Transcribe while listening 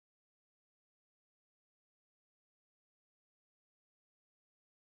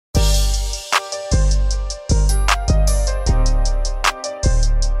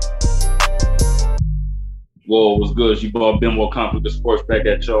Whoa, was good. It's your boy Ben More Conflict of Sports back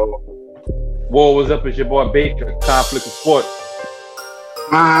at y'all. Whoa, what's up? It's your boy Baker, Conflict of Sports.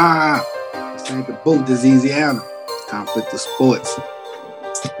 This ain't the boot, this Easiana. Conflict of Sports.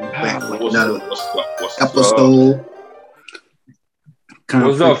 Back with another episode.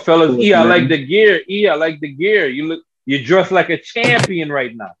 What's up, fellas? I like the gear. I like the gear. You dress like a champion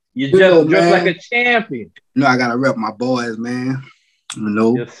right now. You just dress like a champion. I gotta rep my boys, man.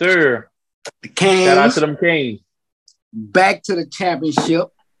 Yes, sir. The Canes. Shout out to them Canes. Back to the championship.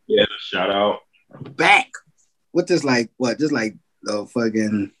 Yeah, shout out. Back. Just like the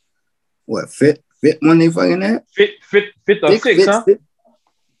fucking fifth one they fucking at? Fifth or sixth, huh?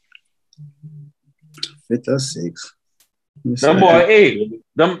 Fifth or sixth. Them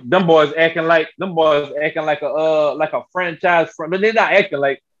boys acting like a franchise front, but they're not acting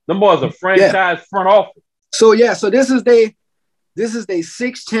like them boys a franchise front office. So this is their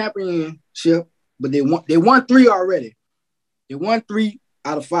sixth championship, but they won 3 already. They won 3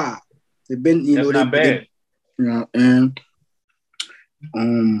 out of 5. They've been, That's not bad.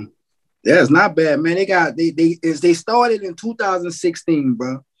 It's not bad, man. They started in 2016,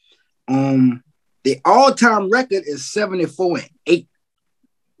 bro. The all-time record is 74-8.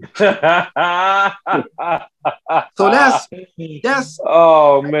 So that's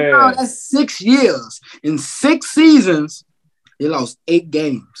oh man, that's 6 years. In 6 seasons, they lost 8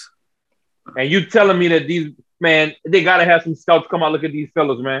 games. And you telling me that they gotta have some scouts come out look at these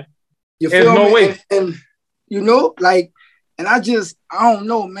fellas, man. There's no way. And I don't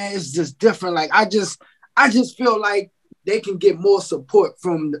know, man. It's just different. Like I just feel like they can get more support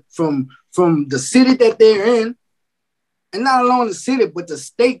from the city that they're in, and not alone the city, but the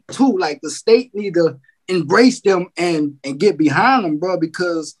state too. Like the state need to embrace them and get behind them, bro.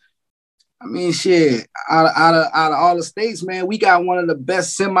 Because I mean, shit, out of all the states, man, we got one of the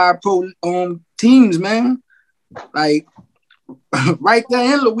best semi-pro teams, man. Like right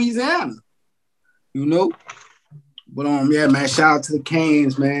there in Louisiana, But yeah, man, shout out to the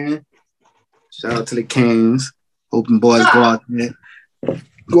Canes, man. Shout out to the Canes. Hoping boys go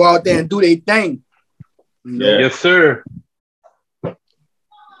out there and do their thing. Yeah. Yes, sir.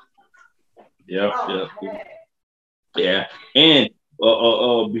 Yeah. And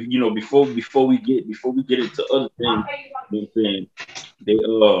before we get into other things, they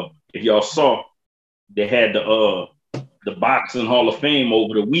if y'all saw, they had the Boxing Hall of Fame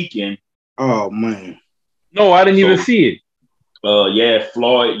over the weekend. Oh man. No, I didn't even see it.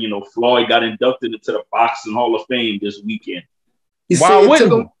 Floyd got inducted into the Boxing Hall of Fame this weekend. He said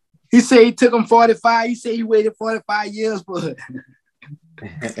it took him 45. He said he waited 45 years for it.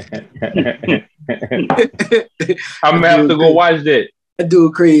 I'm gonna have to go watch that. That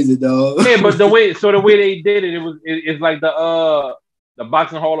dude crazy, dog. Yeah, but the way they did it's like the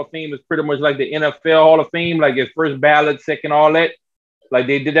Boxing Hall of Fame is pretty much like the NFL Hall of Fame, like his first ballot, second, all that. Like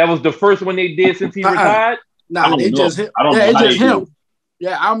they did, that was the first one they did since he retired. Nah, it's just him. It's just him.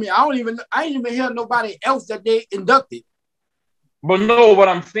 Yeah, I mean, I ain't even hear nobody else that they inducted. But no, what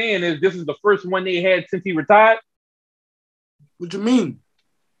I'm saying is this is the first one they had since he retired. What you mean?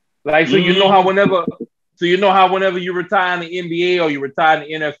 Like, so you know how whenever you retire in the NBA or you retire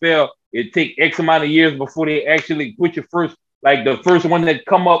in the NFL, it take X amount of years before they actually put your first, like the first one that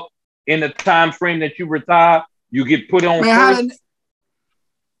come up in the time frame that you retire, you get put on first.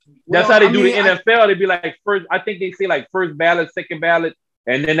 That's how they do the NFL. They be like first. I think they say like first ballot, second ballot,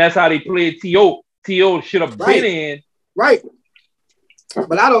 and then that's how they play TO. TO should have been in. Right.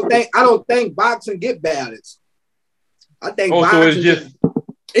 But I don't think boxing get ballots. I think boxing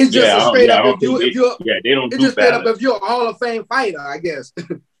it's just straight up if you're they don't. It's just straight up if you're a Hall of Fame fighter, I guess.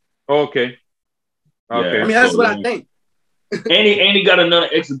 Okay. Yeah, I mean that's what I think. and he got another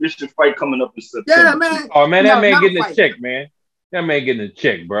exhibition fight coming up in September. Yeah, man. Oh man, that man getting a check, man. That man getting a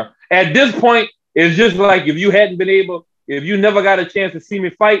check, bro. At this point, it's just like if you never got a chance to see me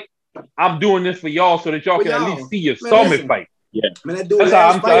fight, I'm doing this for y'all so that y'all can at least see you saw me fight. Yeah. Man, that dude that's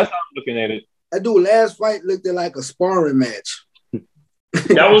how I'm looking at it. That dude last fight looked like a sparring match.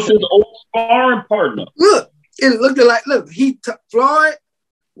 That was his old sparring partner. Look, Floyd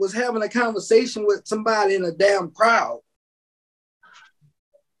was having a conversation with somebody in a damn crowd.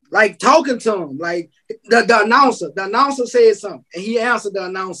 Like talking to him, like the announcer said something, and he answered the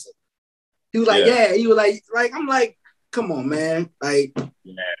announcer. He was like, "Yeah." He was like, I'm like, come on, man, like.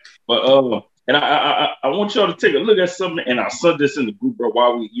 Yeah. But and I want y'all to take a look at something, and I said this in the group, bro.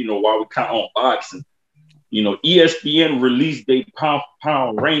 While we count on boxing, ESPN released their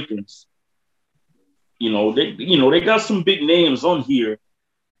pound rankings. They got some big names on here,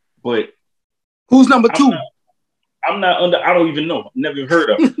 but who's number 2? I'm not under. I don't even know. Never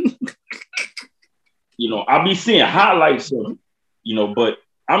heard of him. you know, I'll be seeing highlights of it, you know, but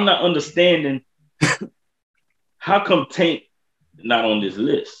I'm not understanding how come Tank not on this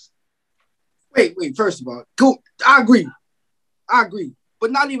list. Wait. First of all, cool. I agree.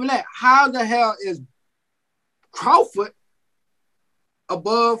 But not even that. How the hell is Crawford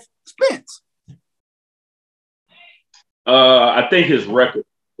above Spence? I think his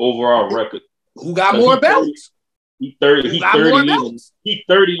overall record. Who got more belts? He 38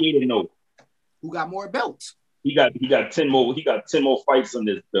 and 0. Who got more belts? He got 10 more. He got 10 more fights on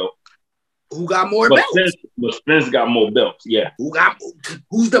this belt. Who got more belts? But Spence got more belts. Yeah.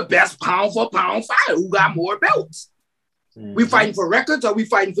 Who's the best pound for pound fighter? Who got more belts? Mm-hmm. We fighting for records or we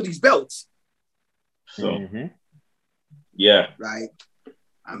fighting for these belts? So yeah. Right.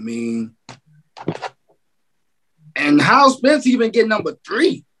 I mean, and how Spence even get number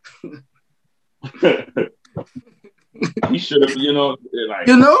 3? He should have, you know, like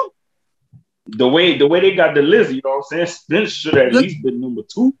the way they got the list, you know what I'm saying? Spence should have at least been number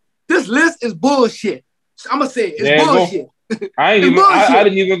 2. This list is bullshit. I'm gonna say it's bullshit. I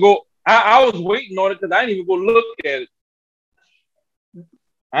didn't even go. I was waiting on it because I didn't even go look at it.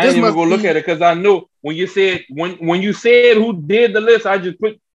 I didn't even go look at it because I knew when you said who did the list, I just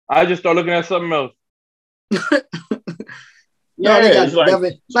started looking at something else.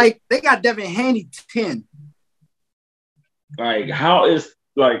 They got Devin Haney 10. Like how is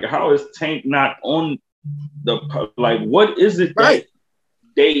Tank not on the what is it that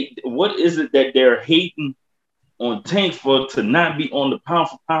what is it that they're hating on Tank for to not be on the pound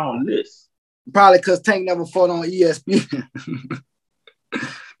for pound list? Probably because Tank never fought on ESPN.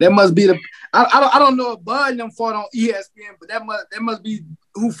 That must be I don't know if Bud and them fought on ESPN, but that must be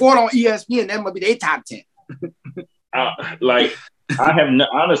who fought on ESPN. That must be their top 10. I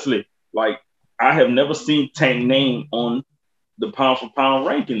have never seen Tank name on the pound for pound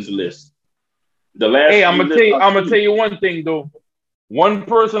rankings list. I'm gonna tell you one thing though. One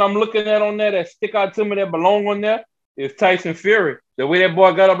person I'm looking at on there that stick out to me that belong on there is Tyson Fury. The way that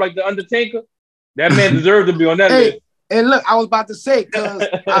boy got up like the Undertaker, that man deserved to be on that list. And look, I was about to say because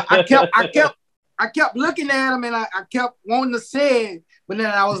I kept looking at him and I kept wanting to say it, but then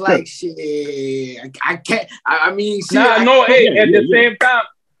I was like, shit, I can't. I mean, at the same time,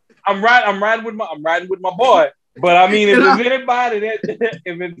 I'm riding with my boy. But I mean, if there's anybody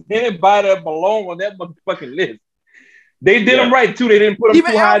that belong on that motherfucking list, they did them right too. They didn't put him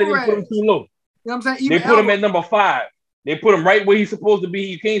too high. They didn't put him too low. You know what I'm saying? They put him at number 5. They put him right where he's supposed to be.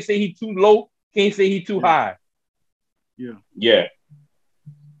 You can't say he's too low. Can't say he's too high. Yeah.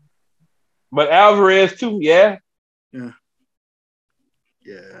 But Alvarez too. Yeah.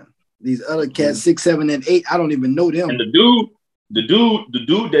 These other cats, 6, 7, and 8. I don't even know them. And the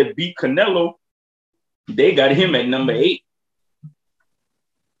dude that beat Canelo, they got him at number 8.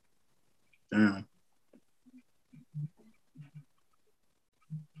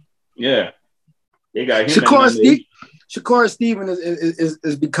 Yeah. They got him Shakur at number 8. Shakur Stevenson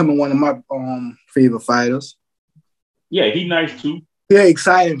is becoming one of my favorite fighters. Yeah, he's nice too. Very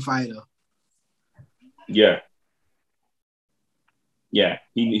exciting fighter. Yeah,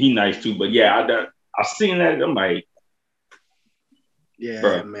 he nice too. But yeah, I seen that. I'm like,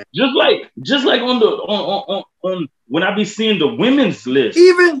 bro, man. Just like on when I be seeing the women's list,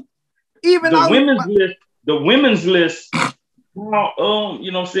 even the women's list. You know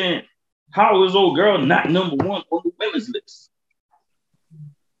what I'm saying? How is old girl not number 1 on the women's list?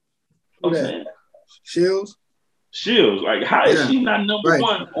 Okay. Shields, like how is she not number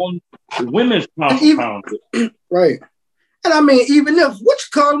 1 on the women's pound? Right. And I mean, even if what you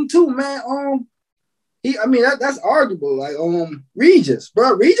call him too, man. That's arguable. Like Regis,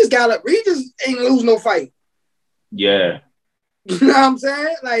 bro. Regis ain't lose no fight. Yeah. You know what I'm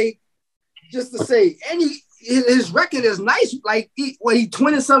saying? Like, just to say, and his record is nice. Like he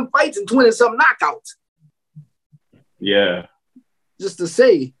 20-something fights and 20-something knockouts. Yeah. Just to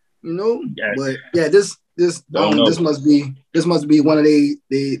say, you know. Yeah. But yeah, this must be one of they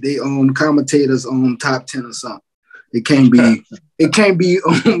commentators on top 10 or something. It can't be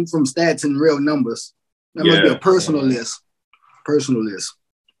from stats and real numbers. That must be a personal list.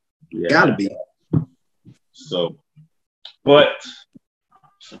 Yeah. Gotta be. So, but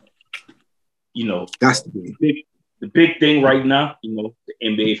you know, has to be the big thing right now. You know, the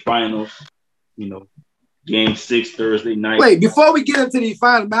NBA Finals. You know, Game 6 Thursday night. Wait, before we get into the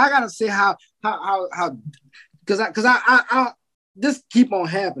finals, man, I gotta say how because I this keep on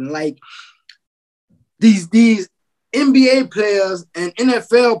happening. Like these NBA players and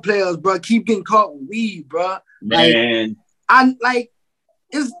NFL players, bro, keep getting caught with weed, bro. Man, I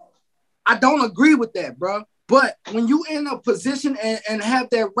don't agree with that, bro. But when you in a position and have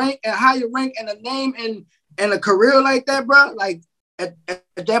that rank and higher rank and a name and a career like that, bro, like at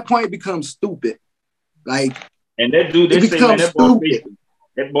that point it becomes stupid. Like, and that dude, they say, man, that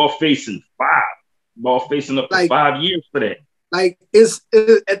ball facing up to like, 5 years for that. Like it's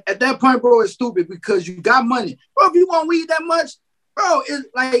at that point, bro, it's stupid because you got money, bro. If you want weed that much, bro, it's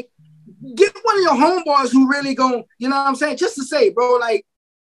like get one of your homeboys who really gon', you know what I'm saying? Just to say, bro, like,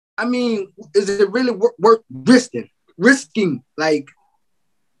 I mean, is it really worth risking? Like,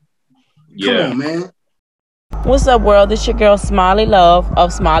 come on, man. What's up, world? It's your girl Smiley Love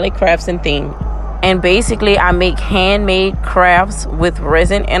of Smiley Crafts and Theme. And basically, I make handmade crafts with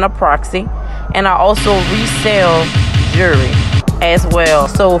resin and epoxy. And I also resell jewelry as well.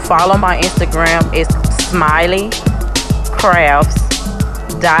 So follow my Instagram. It's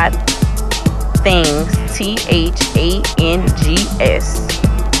smileycrafts.things, THANGS.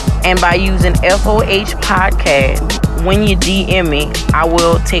 And by using FOH podcast, when you DM me, I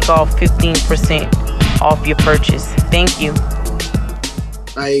will take off 15% off your purchase. Thank you.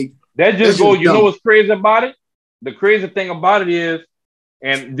 Like, that just goes, you know what's crazy about it? The crazy thing about it is,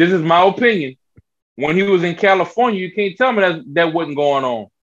 and this is my opinion, when he was in California, you can't tell me that wasn't going on.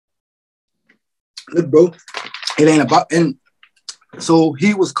 Look, bro, it ain't about, and so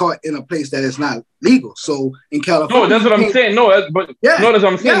he was caught in a place that is not legal. So in California, no, that's what I'm saying. No, that's what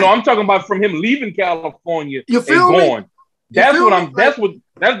I'm saying. No, I'm talking about from him leaving California and going. That's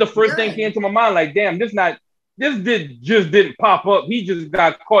the first thing came to my mind. Like, damn, just didn't pop up. He just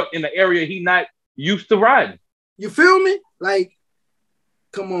got caught in the area he not used to riding. You feel me? Like,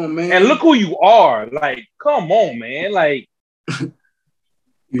 come on, man. And look who you are. Like, come on, man. Like,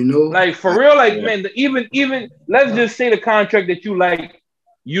 you know, like for real, like, man, even let's just say the contract that you like,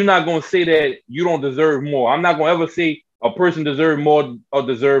 you're not gonna say that you don't deserve more. I'm not gonna ever say a person deserve more or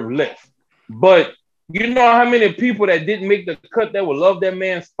deserve less. But you know how many people that didn't make the cut that would love that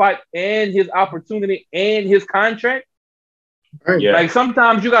man's spot and his opportunity and his contract? Yeah. Like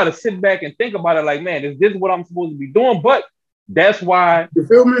sometimes you gotta sit back and think about it. Like, man, is this what I'm supposed to be doing? But that's why, you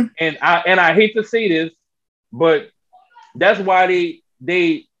feel me? And I hate to say this, but that's why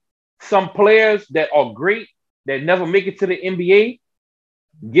they some players that are great that never make it to the NBA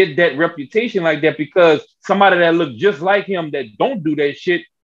get that reputation like that, because somebody that look just like him that don't do that shit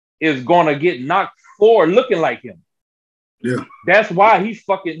is gonna get knocked for looking like him. Yeah, that's why he's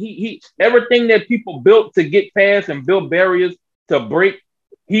fucking he everything that people built to get past and build barriers to break.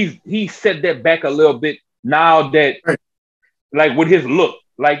 He set that back a little bit now that like with his look,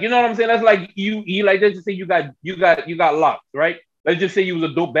 like, you know what I'm saying? That's like you like, let's just say you got locks, right? Let's just say you was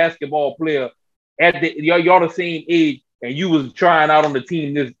a dope basketball player at y'all the same age and you was trying out on the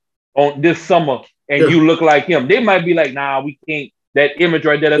team this summer and you look like him. They might be like, nah, we can't. That image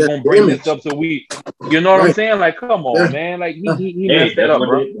right there that's gonna bring this up. So we, you know what I'm saying? Like, come on, man. Like he messed that up,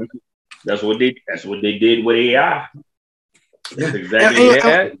 bro. That's what they did with AI. That's exactly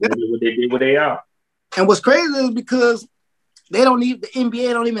what they did with AI. And what's crazy is because the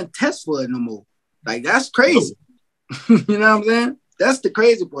NBA don't even test for it no more. Like, that's crazy. You know what I'm saying? That's the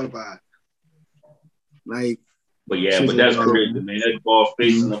crazy part about it. Like, but that's crazy, man. That ball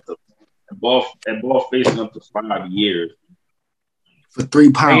facing up to 5 years. For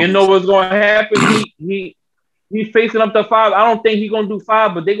 3 pounds. And you know what's going to happen? He's facing up to 5. I don't think he's going to do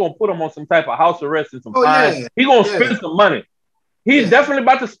 5, but they're going to put him on some type of house arrest and some fines. Yeah. He's going to spend some money. He's definitely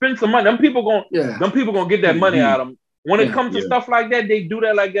about to spend some money. Them people going to get that money out of him. When it comes to stuff like that, they do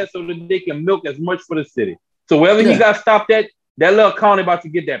that like that so that they can milk as much for the city. So wherever he got stopped at, that little county about to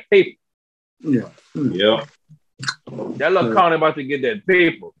get that paper. Yeah. That little county about to get that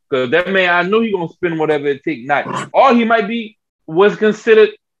paper. Because that man, I know he's going to spend whatever it takes. Or he might be was considered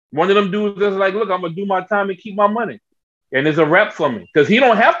one of them dudes that's like, look, I'm going to do my time and keep my money. And it's a wrap for me. Because he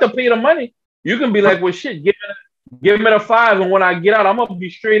don't have to pay the money. You can be like, well, shit, give me the 5, and when I get out, I'm going to be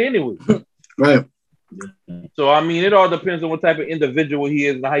straight anyway. Right. So, I mean, it all depends on what type of individual he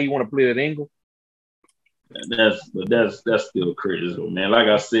is and how you want to play that angle. That's still crazy, man. Like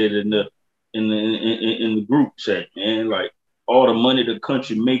I said in the group chat, man, like all the money the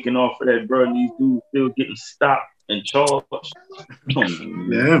country making off of that, bro, and these dudes still getting stopped and charged.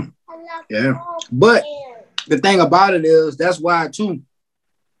 Yeah. But the thing about it is, that's why too,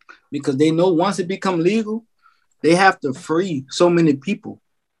 because they know once it become legal, they have to free so many people.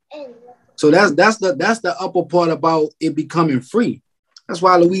 So that's the upper part about it becoming free. That's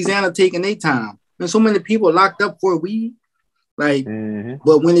why Louisiana taking their time. And so many people locked up for weed. Like,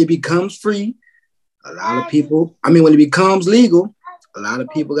 but when it becomes free, a lot of people, when it becomes legal, a lot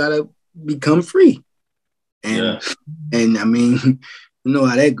of people gotta become free. And I mean, you know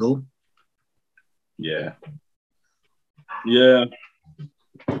how that go. Yeah. Yeah.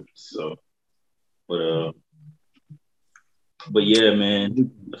 So, but yeah, man.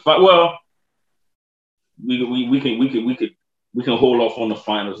 Well, we can hold off on the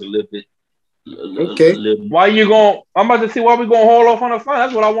finals a little bit. Okay. Why you going? I'm about to see why we gonna hold off on the finals.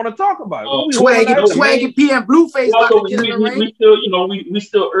 That's what I want to talk about. Swaggy P and Blueface about to get in the ring. We still, we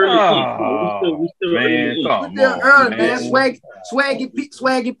still early. We still man, early. come We're still early, man.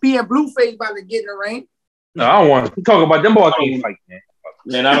 Swaggy P and Blueface about to get in the ring. No, I don't want to talk about them boys can't fight, man.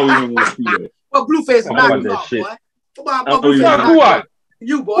 Man, I don't even want to see that. Well, Blueface will knock you out, boy. What?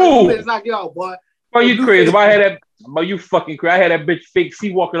 You, boy. Blueface knock you out, boy. Boy, you crazy. If I had that, but you fucking crazy. I had that bitch fake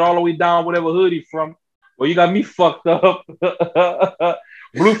C walking all the way down whatever hood he from. Well, you got me fucked up.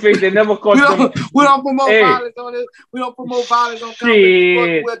 Blueface, they never caught them. We don't promote violence on this. We don't promote violence on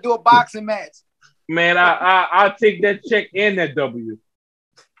comedy. We'll do a boxing match. Man, I'll take that check and that W.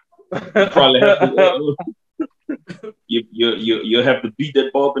 Probably have to, you'll have to beat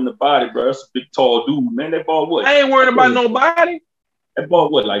that ball up in the body, bro. That's a big, tall dude, man. That ball what? I ain't worried about nobody. That ball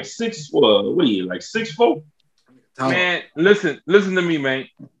what? Like 6? What are you? Like 6'4"? Man, listen to me, man.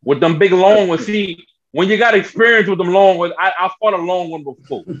 With them big long ones, see, when you got experience with them long ones, I fought a long one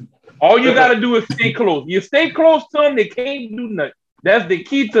before. All you got to do is stay close. You stay close to them, they can't do nothing. That's the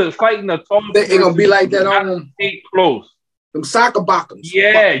key to fighting a tall person. It's gonna be like that on them. Stay close. Them soccer bockums.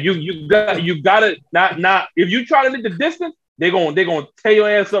 Yeah, you got to not. If you try to leave the distance, they're gonna tear your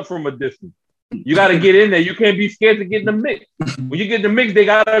ass up from a distance. You got to get in there. You can't be scared to get in the mix. When you get in the mix, they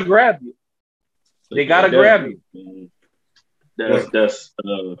gotta grab you. They gotta grab you. That's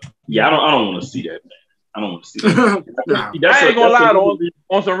yeah. I don't want to see that, man. I don't want to see that. I ain't gonna lie though.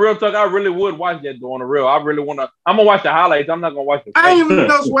 On some real talk, I really would watch that though. On the real, I really wanna. I'm gonna watch the highlights. I'm not gonna watch the. I ain't even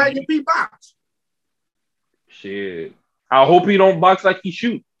know Swaggy P box. Shit. I hope he don't box like he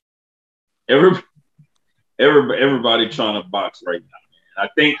shoot. Everybody trying to box right now,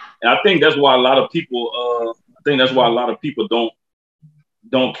 man. I think that's why a lot of people.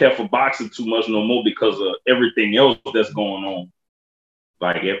 Don't care for boxing too much no more because of everything else that's going on.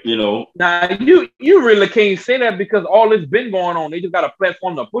 Like, if you know. Now you really can't say that because all this been going on. They just got a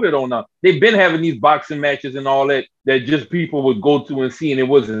platform to put it on now. They've been having these boxing matches and all that just people would go to and see, and it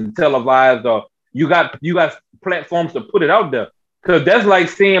wasn't televised or you got platforms to put it out there. Because that's like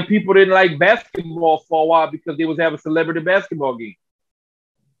saying people didn't like basketball for a while because they was having celebrity basketball games.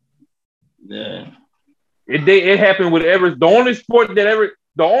 Yeah. It happened with the only sport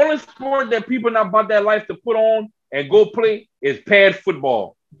that people not about that life to put on and go play is pad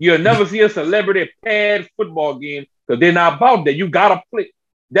football. You'll never see a celebrity pad football game because they're not about that. You gotta play.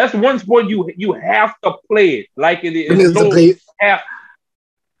 That's one sport you have to play it like it is. Them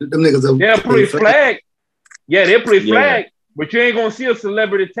niggas they'll play flag. Yeah, they play flag, but you ain't gonna see a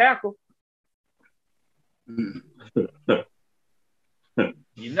celebrity tackle. You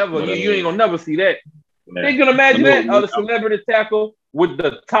ain't gonna never see that. Man. They can imagine that the celebrity tackle with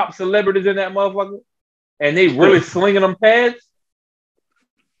the top celebrities in that motherfucker, and they really slinging them pads.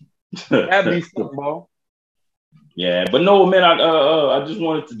 That'd be something, bro. Yeah, but no, man. I just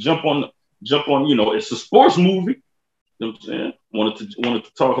wanted to jump on. You know, it's a sports movie. You know what I'm saying? Wanted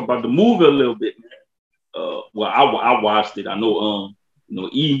to talk about the movie a little bit, man. Well, I watched it. I know,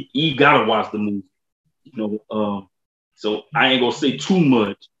 E gotta watch the movie. You know, so I ain't gonna say too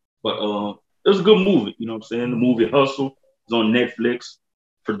much, but it was a good movie. You know what I'm saying? The movie Hustle is on Netflix,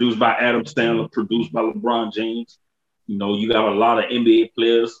 produced by Adam Sandler, produced by LeBron James. You know, you got a lot of NBA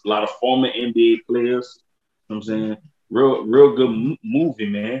players, a lot of former NBA players. You know what I'm saying? Real good movie,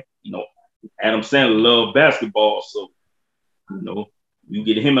 man. You know, Adam Sandler loved basketball, so you know, you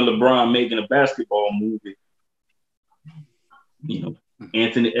get him and LeBron making a basketball movie. You know,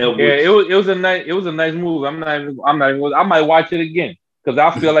 Anthony Edwards. Yeah, it was a nice movie. I might watch it again because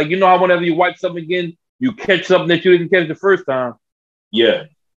I feel like how whenever you watch something again, you catch something that you didn't catch the first time. Yeah,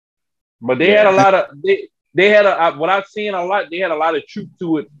 but they had a lot of they had what I've seen a lot. They had a lot of truth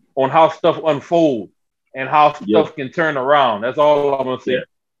to it on how stuff unfolds and how stuff can turn around. That's all I'm gonna say.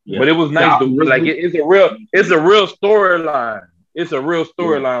 Yeah. But it was nice to like it's a real storyline. It's a real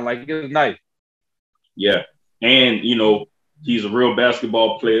storyline. Like it's nice. Yeah, and he's a real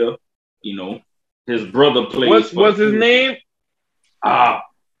basketball player. You know, his brother plays. What's his name? I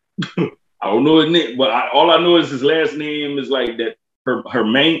don't know his name, but all I know is his last name is like that.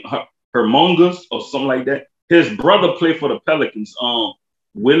 Hermongus or something like that. His brother played for the Pelicans.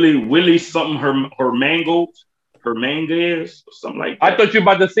 Willie something Hermanguez or something like that. I thought you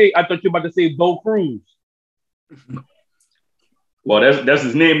about to say Bo Cruz. Well, that's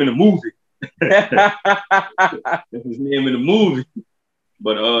his name in the movie. That's his name in the movie.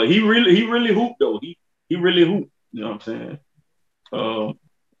 But he really hooped though. He really hoop. You know what I'm saying?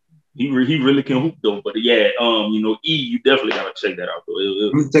 He really can hoop though. But yeah, you definitely gotta check that out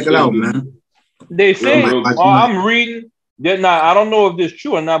though. Check it out, man. They say I'm reading that now. I don't know if this is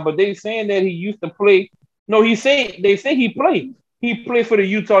true or not, but they saying that he used to play. No, they say he played. He played for the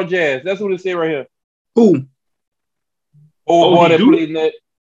Utah Jazz. That's what it say right here. Who? Old boy that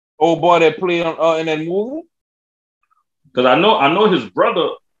played in that movie. Because I know his brother,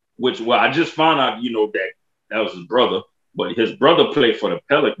 I just found out, that was his brother, but his brother played for the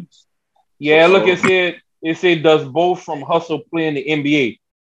Pelicans. Yeah, look, it said does both from Hustle play in the NBA,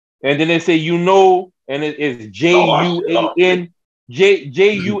 and then they say and it's JUANCHO.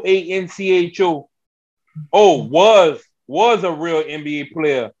 Oh, was a real NBA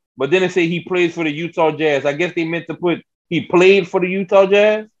player, but then they say he plays for the Utah Jazz. I guess they meant to put he played for the Utah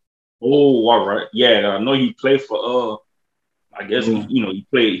Jazz. Oh, all right, yeah, I know he played for I guess he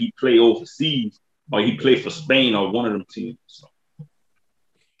played overseas, or he played for Spain or one of them teams. So.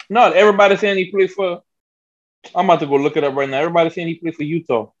 No, everybody's saying he played for. I'm about to go look it up right now. Everybody's saying he played for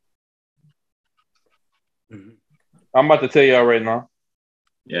Utah. Mm-hmm. I'm about to tell y'all right now.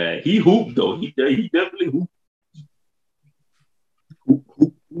 Yeah, he hooped though. He definitely hooped.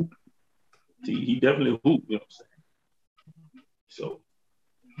 He definitely hooped. You know what I'm saying? So.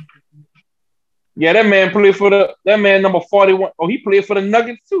 Yeah, that man played for that man number 41. Oh, he played for the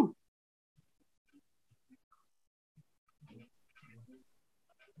Nuggets too.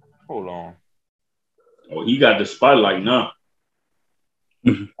 Hold on. Oh, he got the spotlight now.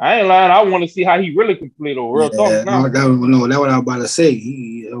 I ain't lying. I want to see how he really can play though. Real talk. Now. That's what I was about to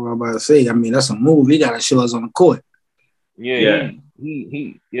say. I mean, that's a move. He got to show us on the court. Yeah.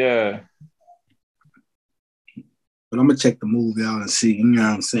 He But I'm gonna check the movie out and see. You know what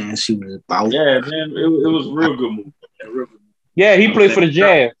I'm saying? She was about. Yeah, man, it was a real good movie. Yeah, he played for the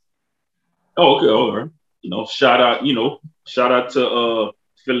Jazz. Oh, okay, all right. Shout out to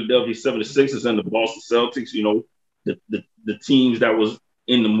Philadelphia 76ers and the Boston Celtics. The teams that was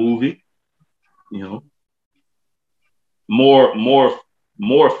in the movie. More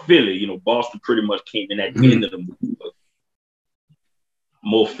Philly. Boston pretty much came in at the end of the movie. But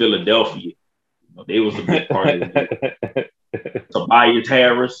more Philadelphia. They was a big part of it. Tobias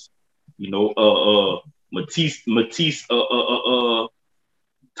Harris, Matisse,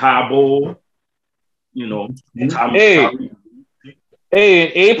 Tyball,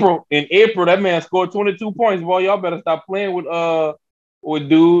 Hey, in April, that man scored 22 points. Boy, y'all better stop playing with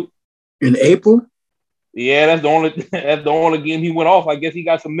dude. In April? Yeah, that's the only game he went off. I guess he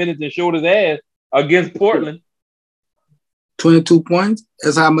got some minutes and showed his ass against Portland. 22 points?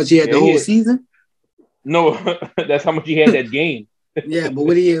 That's how much he had the whole season? No, that's how much he had that game. Yeah, but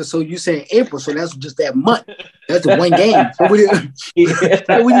what he is, so you saying April, so that's just that month. That's the one game. So what he did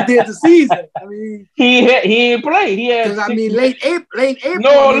the season. I mean, he didn't play. He had late April.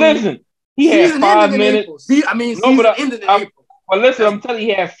 No, listen. He had 5 minutes. Season ended in April. But listen, I'm telling you,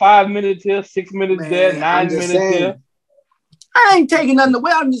 he had 5 minutes here, 6 minutes there, 9 minutes here. I ain't taking nothing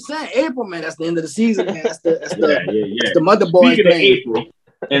away. I'm just saying, April, man. That's the end of the season, man. That's the motherboard. Speaking of April,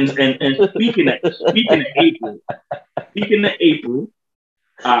 and speaking of April,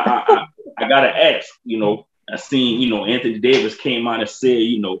 I gotta ask. I seen Anthony Davis came out and said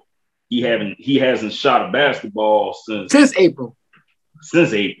he hasn't shot a basketball since April.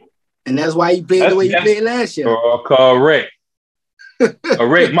 And that's why he played the way he played last year. Correct.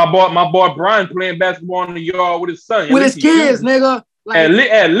 Correct. My boy Brian playing basketball in the yard with his son. With his kids, nigga. Like,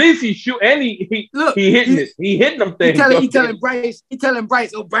 at least he shoot and he hitting it. He hitting them things. He telling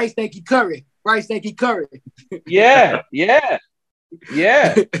Bryce, oh, Bryce think he Curry. Bryce think he Curry. Yeah. You know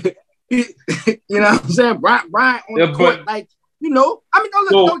what I'm saying? Brian on the court, like, don't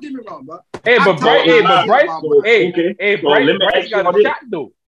get me wrong, bro. Bryce got a shot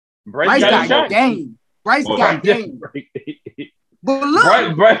though. Bryce got game. Bryce got game. But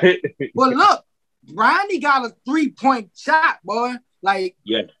look, Bronny got a 3-point shot, boy. Like,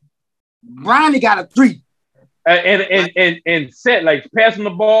 yeah, Bronny got a 3. And set, like, passing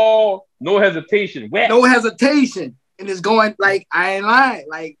the ball, no hesitation. No hesitation. And it's going, like, I ain't lying.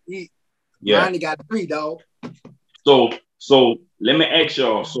 Like, Bronny got a 3, dog. So let me ask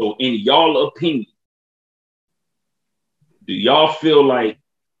y'all. So in y'all opinion, do y'all feel like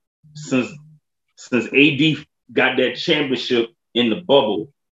since AD got that championship in the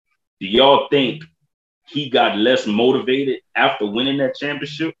bubble, do y'all think he got less motivated after winning that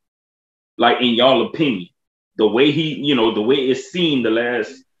championship? Like, in y'all opinion, the way the way it's seen the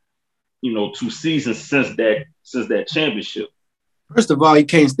last, 2 seasons since that championship. First of all, he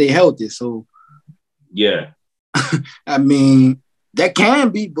can't stay healthy. So, yeah. I mean, That can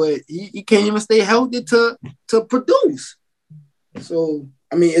be, but he can't even stay healthy to produce. So,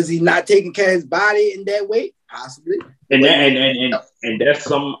 I mean, is he not taking care of his body in that way? Possibly. And that's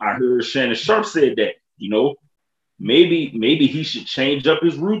something I heard Shannon Sharp said that, you know, maybe he should change up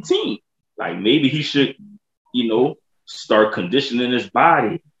his routine. Like maybe he should, you know, start conditioning his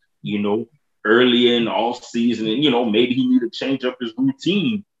body, you know, early in off season. And, you know, maybe he need to change up his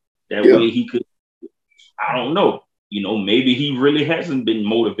routine. That way he could, I don't know, you know, maybe he really hasn't been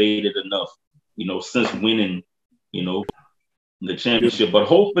motivated enough, you know, since winning, you know, the championship. But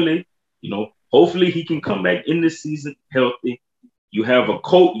hopefully, you know, hopefully he can come back in this season healthy. You have a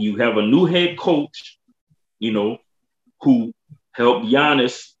coach, you have a new head coach, you know, who helped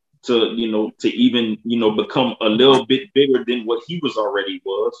Giannis to, you know, to even, you know, become a little bit bigger than what he was already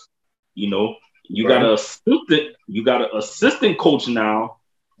was. You know, you got an assistant coach now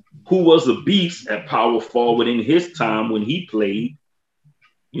who was a beast at power forward in his time when he played,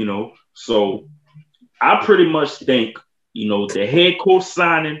 you know. So I pretty much think, you know, the head coach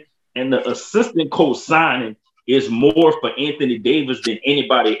signing and the assistant coach signing is more for Anthony Davis than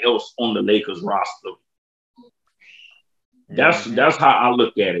anybody else on the Lakers roster. That's how I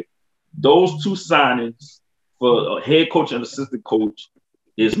look at it. Those two signings for a head coach and assistant coach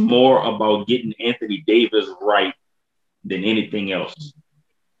is more about getting Anthony Davis right than anything else.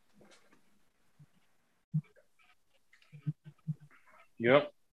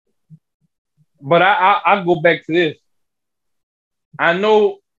 Yep. But I go back to this. I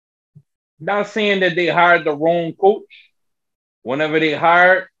know, not saying that they hired the wrong coach. Whenever they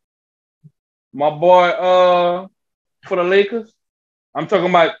hired my boy for the Lakers, I'm talking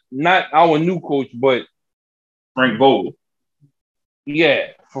about not our new coach, but Frank Vogel.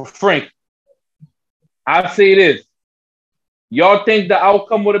 Yeah, for Frank. I say this. Y'all think the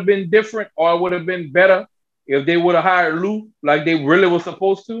outcome would have been different or it would have been better if they would have hired Lou like they really were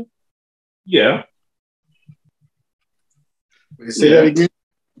supposed to? Yeah. Say that again.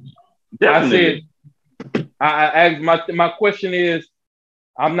 Definitely. I said, my question is,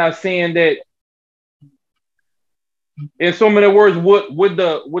 I'm not saying that. In so many words, would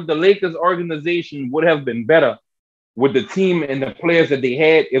the Lakers organization would have been better with the team and the players that they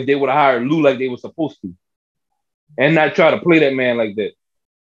had if they would have hired Lou like they were supposed to, and not try to play that man like that?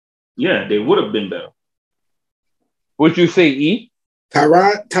 Yeah, they would have been better. What you say, E?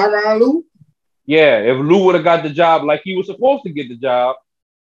 Tyronn Lue? Yeah, if Lou would have got the job like he was supposed to get the job,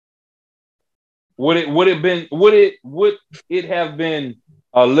 would it have been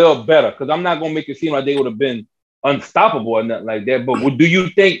a little better? Because I'm not gonna make it seem like they would have been unstoppable or nothing like that. But do you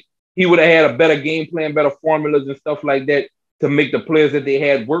think he would have had a better game plan, better formulas and stuff like that to make the players that they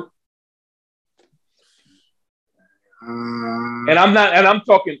had work? And I'm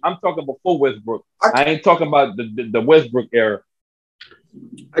talking before Westbrook. I ain't talking about the Westbrook era.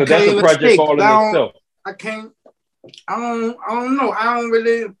 Because that's a project all in itself. I don't know. I don't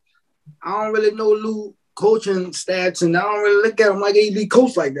really know Lou coaching stats, and I don't really look at him like an elite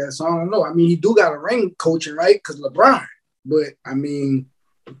coach like that. So I don't know. I mean, he do got a ring coaching, right? Because LeBron. But I mean,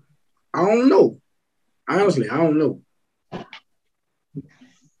 I don't know. Honestly, I don't know.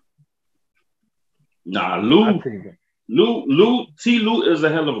 Nah, T. Lue is a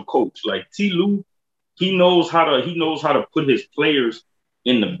hell of a coach. Like T. Lue, he knows how to put his players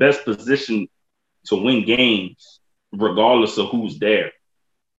in the best position to win games, regardless of who's there.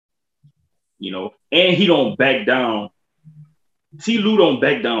 You know, and he don't back down. T. Lue don't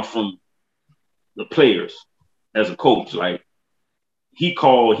back down from the players as a coach. Like he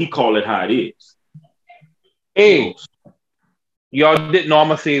call it how it is. Hey, y'all didn't know. I'm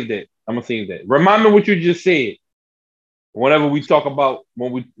gonna save that. Remind me what you just said. Whenever we talk about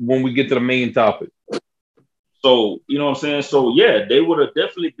when we get to the main topic. So you know what I'm saying. So yeah, they would have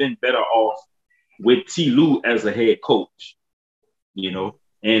definitely been better off with T. Lue as a head coach. You know,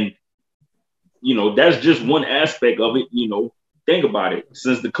 and you know, that's just one aspect of it. You know, think about it.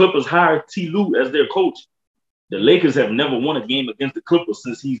 Since the Clippers hired T. Lue as their coach, the Lakers have never won a game against the Clippers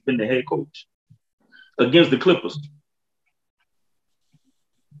since he's been the head coach. Against the Clippers.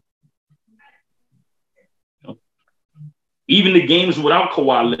 You know? Even the games without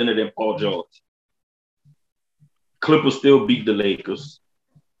Kawhi Leonard and Paul George, Clippers still beat the Lakers.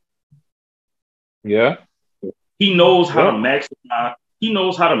 Yeah. He knows how to maximize. He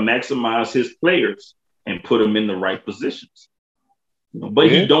knows how to maximize his players and put them in the right positions. You know, but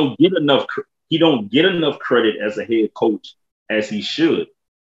he don't get enough. He don't get enough credit as a head coach as he should.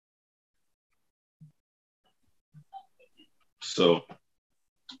 So,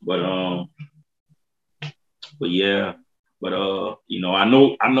 but yeah, you know, I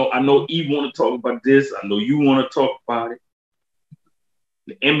know. Eve want to talk about this. I know you want to talk about it.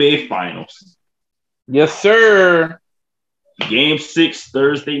 the NBA Finals. Yes, sir. Game 6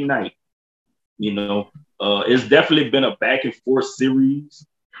 Thursday night. You know, it's definitely been a back and forth series.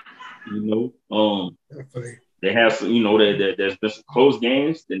 You know, Definitely. they have some. You know, there's been some close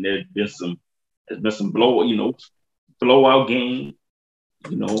games, and there's been some blowout game.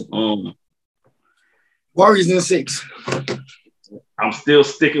 You know, Warriors in 6. I'm still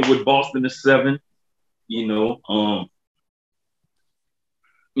sticking with Boston in 7. You know,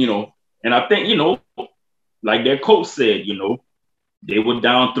 and I think, like their coach said, they were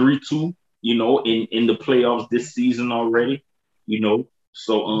down 3-2, in the playoffs this season already,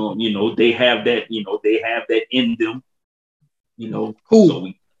 So they have that, in them, Who?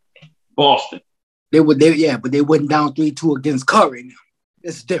 So Boston. But they went down 3-2 against Curry.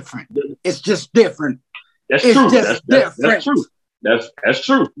 It's different. It's just different. That's it's true. Just that's different. true. That's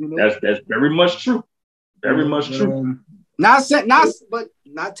true. That's very much true. Very much true. Not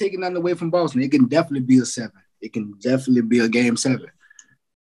taking nothing away from Boston. It can definitely be a 7. It can definitely be a game 7.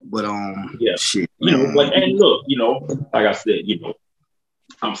 But shit. But and look, like I said,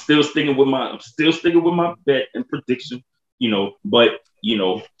 I'm still sticking with my bet and prediction, but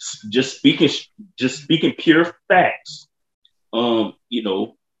just speaking pure facts.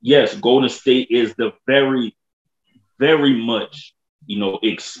 Yes, Golden State is the very, very much,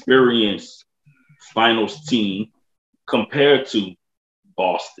 experienced finals team compared to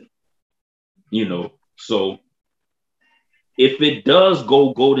Boston, so if it does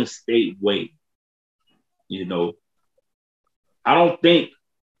go Golden State way, I don't think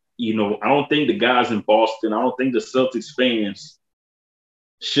the guys in Boston, I don't think the Celtics fans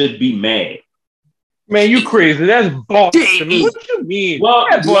should be mad. Man, you crazy. That's Boston. What you mean? Well,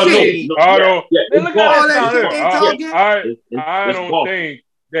 that's Boston. I don't think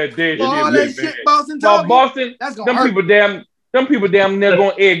that they should be mad. Boston, them people damn near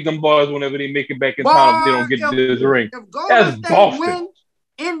gonna egg them boys whenever they make it back in town if they don't get this ring. That's Boston.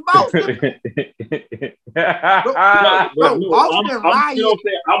 In Boston,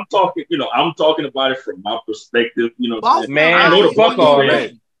 I'm talking about it from my perspective. Man, I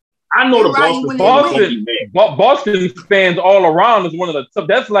know the Boston fans all around is one of the tough.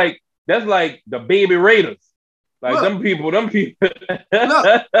 That's like the baby Raiders. Like them people. Look,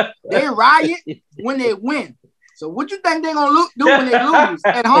 they riot when they win. So what you think they're gonna do when they lose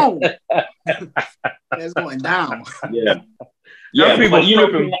at home? That's going down. Yeah, people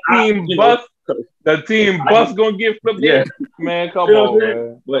flipping the team bus gonna get flipped. Yeah, man, come on,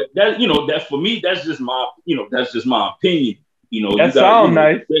 man. But that for me, that's just my opinion. That sounds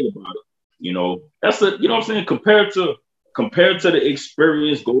nice. Think about it. That's what I'm saying. Compared to the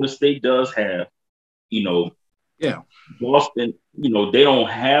experience Golden State does have, Boston, they don't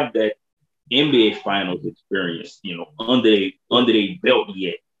have that NBA Finals experience, under their belt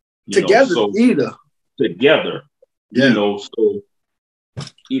yet. Together. Yeah. So,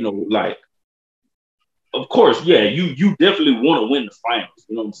 like, of course, you definitely want to win the finals.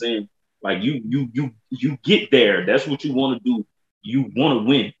 You know what I'm saying? Like you get there. That's what you want to do. You want to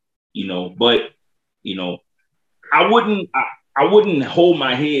win, but I wouldn't hold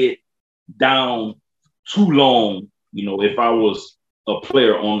my head down too long, if I was a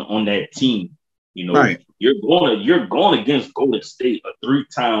player on that team. Right. You're going against Golden State, a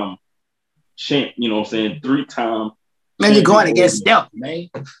 3-time champ, 3-time. Man, you're going against Steph, man.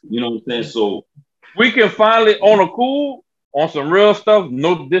 You know what I'm saying? So we can finally on some real stuff,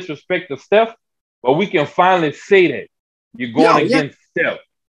 no disrespect to Steph, but we can finally say that you're going against Steph.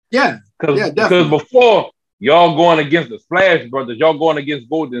 Yeah. Because before y'all going against the Splash Brothers, y'all going against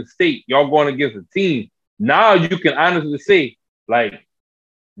Golden State, y'all going against a team. Now you can honestly say, like,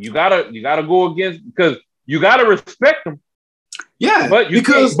 you gotta go against, because you gotta respect them. Yeah, but you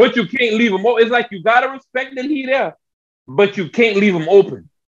can't leave them. It's like you gotta respect that he there, but you can't leave them open.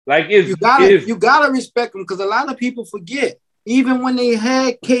 Like you gotta respect them, because a lot of people forget. Even when they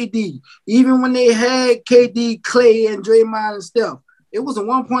had KD, Klay, and Draymond and Steph, it was at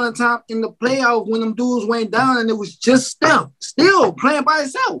one point in time in the playoff when them dudes went down and it was just Steph still playing by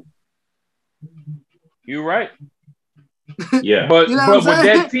himself. You're right. Yeah, but with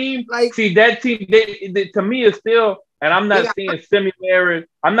that team, that team, they, to me, is still. And I'm not saying similar.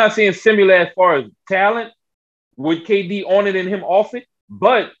 I'm not saying similar as far as talent with KD on it and him off it,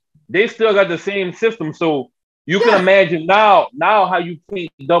 but they still got the same system. So you can imagine now how you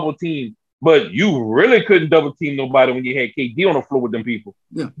can't double team, but you really couldn't double team nobody when you had KD on the floor with them people.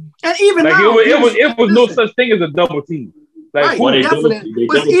 Yeah, and even like now, it was no such thing as a double team. Like, right, definitely.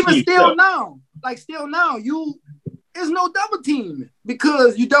 But even still now, there's no double team,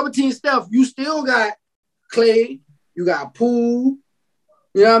 because you double team Steph, you still got Klay. You got Poole,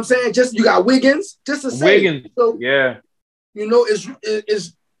 You know what I'm saying? Just you got Wiggins, just to say. Wiggins, so, yeah. You know, it's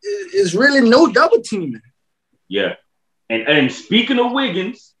really no double teaming. Yeah, and speaking of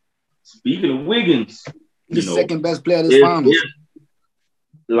Wiggins, the second best player of this finals.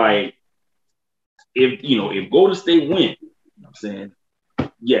 Like, if Golden State win, you know what I'm saying,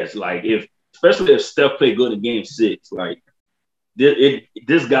 yes, like especially if Steph played good in Game 6, like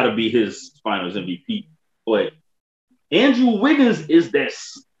this got to be his Finals MVP. But Andrew Wiggins is like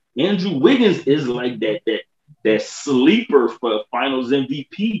that sleeper for Finals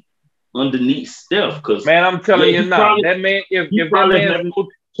MVP underneath Steph. Because man, I'm telling you now, that man, if that man goes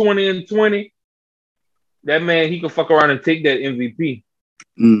 20-20, that man he could fuck around and take that MVP.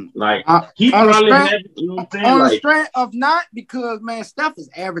 Like he probably have, you know what I'm saying? On the strength of not, because man, Steph is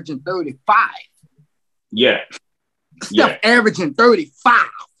averaging 35. Yeah. Steph averaging 35.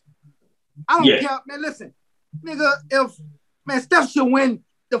 I don't care, man. Listen, nigga, if man Steph should win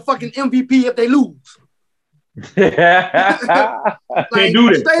the fucking MVP if they lose. Like, can't do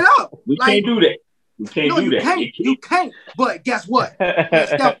that. Straight up. We can't do that. We can't do that. You can't. But guess what?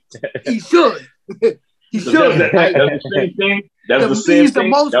 Steph, he should. He should. That's the same thing. He's the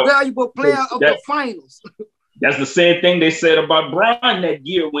most valuable player of the finals. That's the same thing they said about Bron that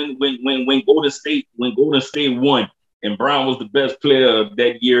year when Golden State won and Bron was the best player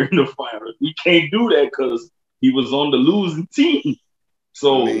that year in the finals. We can't do that because he was on the losing team.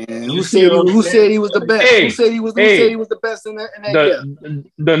 So who said he was the best? Who said he was the best in that year?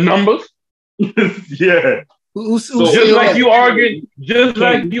 The numbers. Yeah. Just like you arguing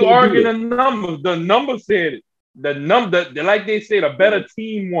the numbers. The numbers said it. The number, like they said, a better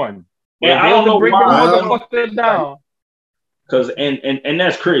team won. Yeah, I don't know break why. Down. Cause and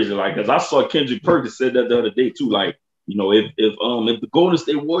that's crazy. Like, cause I saw Kendrick Perkins said that the other day too. Like, you know, if the Golden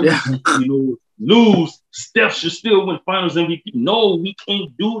State Warriors, lose, Steph should still win Finals MVP. No, we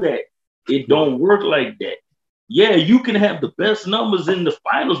can't do that. It don't work like that. Yeah, you can have the best numbers in the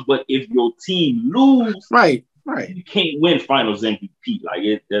finals, but if your team lose, right, you can't win Finals MVP.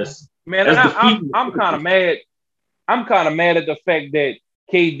 Like man. I'm kind of mad. I'm kind of mad at the fact that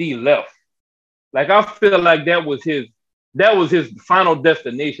KD left. Like, I feel like that was his final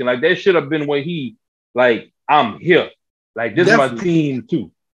destination. Like, that should have been where he, like, I'm here. Like, this is my team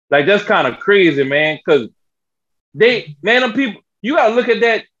too. Like, that's kind of crazy, man. Cause them people, you gotta look at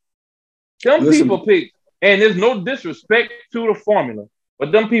that. People pick, and there's no disrespect to the formula,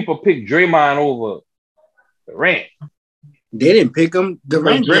 but them people pick Draymond over Durant. They didn't pick him.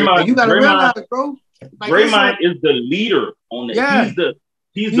 Durant. You gotta realize, bro. Like, Draymond is the leader on that. Yeah.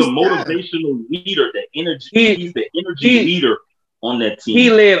 He's the motivational leader, the energy. He's the energy leader on that team. He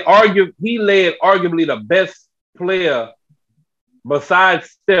led arguably the best player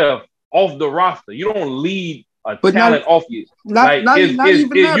besides Steph off the roster. You don't lead a talent off you.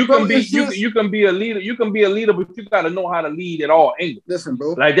 You can be a leader. You can be a leader, but you got to know how to lead at all angles. Listen,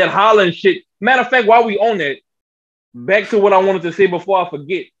 bro. Like that Holland shit. Matter of fact, while we on that, back to what I wanted to say before I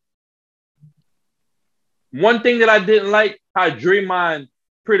forget. One thing that I didn't like, how Draymond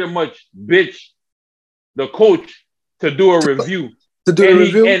pretty much bitched the coach to do a review.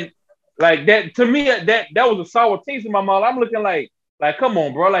 And like that, to me, that was a sour taste in my mouth. I'm looking like come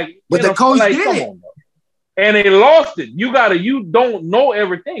on, bro. Like, but the coach did it. On, bro. And they lost it. You don't know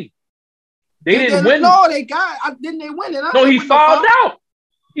everything. They didn't win. No, didn't they win it? No, he fouled out.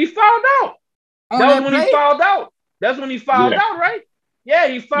 He fouled out. That was when he fouled out. That's when he fouled out, right? Yeah,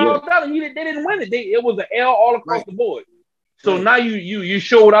 he fouled out, and they didn't win it. It was an L all across the board. So now you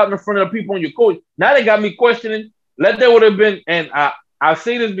showed out in front of the people on your coach. Now they got me questioning. Let that would have been, and I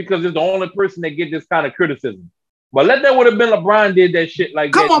say this because it's the only person that get this kind of criticism. But let that would have been LeBron did that shit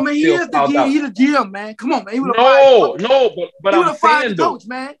like Come that. on, man. He the GM, man. Come on, man. He but I'm saying though, coach,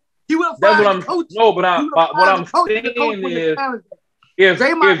 man. He would have fired the coach. No, but what I'm saying is,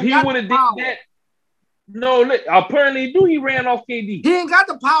 if he would have did that. No, apparently he ran off KD. He ain't got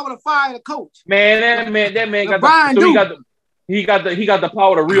the power to fire the coach. Man, that man got the he got the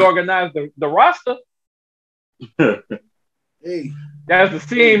power to reorganize the roster. Hey, that's the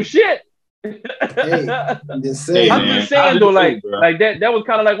same shit. I'm just saying though, like that was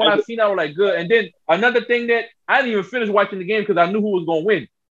kind of like when I seen that, I was like, good. And then another thing that I didn't even finish watching the game because I knew who was gonna win.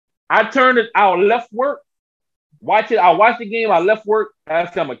 I turned it. I left work. Watch it. I watched the game. I left work. I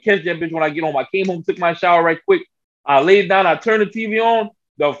said I'm gonna catch that bitch when I get home. I came home, took my shower right quick. I laid down. I turned the TV on.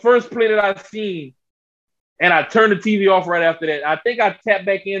 The first play that I seen, and I turned the TV off right after that. I think I tapped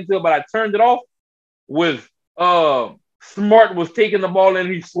back into it, but I turned it off. Was Smart was taking the ball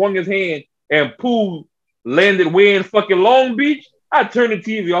and he swung his hand and Poole landed way in fucking Long Beach. I turned the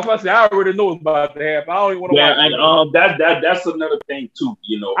TV off. I said, I already know what's about to happen. I don't even want to watch it. Yeah, and that's another thing too.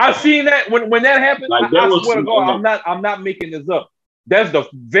 I seen that when that happened. Like I swear to God, I'm not making this up. That's the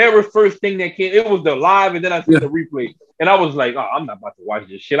very first thing that came. It was the live, and then I seen the replay, and I was like, oh, I'm not about to watch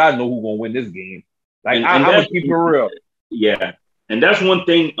this shit. I know who's gonna win this game. Like I'm gonna keep it real. Yeah, and that's one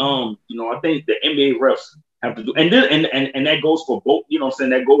thing. I think the NBA refs have to do, and that goes for both. You know what I'm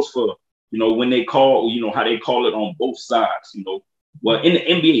saying? That goes for when they call, how they call it on both sides. Well, in the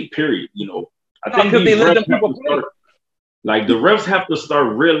NBA period, I think because they let them people play. Like the refs have to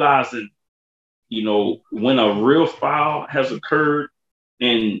start realizing, when a real foul has occurred,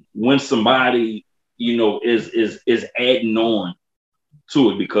 and when somebody, is adding on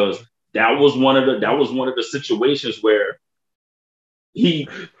to it, because that was one of the situations where I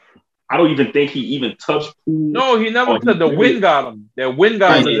don't even think he even touched Poole. No, he never touched. The wind got him. That wind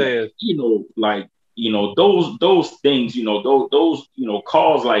got him his ass. Those things, those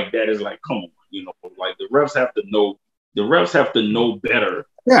calls like that is like, come on, like the refs have to know. The refs have to know better.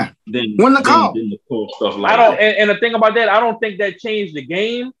 Yeah. Than when the call. Than the call stuff like that. And the thing about that, I don't think that changed the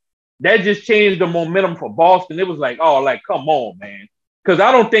game. That just changed the momentum for Boston. It was like, come on, man. Because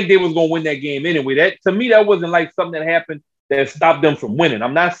I don't think they was gonna win that game anyway. That to me, that wasn't like something that happened that stopped them from winning.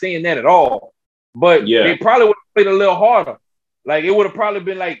 I'm not saying that at all. But they probably would have played a little harder. Like it would have probably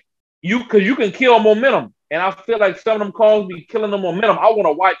been like because you can kill momentum. And I feel like some of them calls be killing the momentum. I want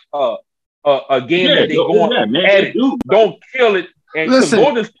to watch a game that they going at it. Don't kill it. And listen,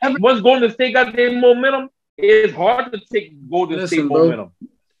 once Golden State got their momentum, it's hard to take Golden State momentum.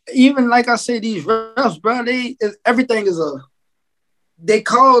 Even like I say, these refs, bro, everything is they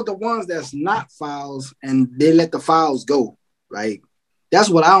call the ones that's not fouls and they let the fouls go. Like that's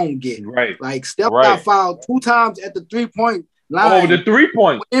what I don't get. Right. Like Steph got fouled 2 times at the 3-point line. Oh, the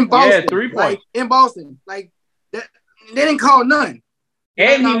 3-point in Boston. Yeah, 3-point. Like, in Boston. Like that, they didn't call none.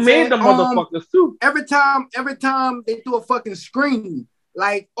 And he made the motherfuckers too. Every time they do a fucking screen,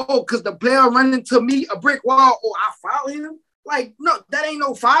 like, because the player ran into me, a brick wall, I fouled him. Like, no, that ain't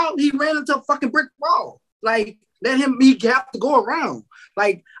no foul. He ran into a fucking brick wall. Like, let him have to go around.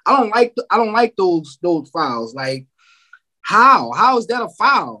 Like, I don't like those fouls. Like, how is that a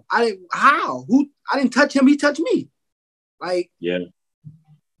foul? I didn't touch him, he touched me. Like,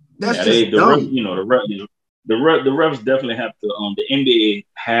 that's just dumb. The refs definitely have to. The NBA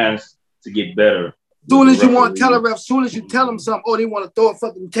has to get better. Soon as you want to tell a ref, soon as you tell them something, they want to throw a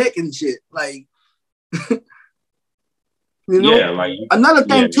fucking tech and shit. Like, like another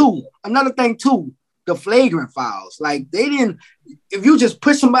thing too. The flagrant fouls. Like they didn't. If you just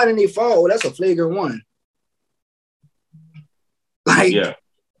push somebody and they fall, that's a flagrant one. Like,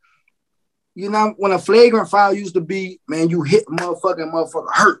 when a flagrant foul used to be, man, you hit motherfucker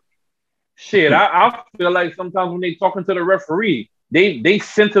hurt. Shit, I feel like sometimes when they talking to the referee, they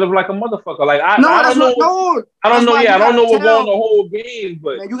sensitive like a motherfucker. Like I don't know. I don't know what going the whole game,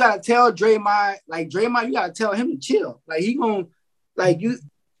 but man, you gotta tell Draymond, you gotta tell him to chill. Like he gonna, like you,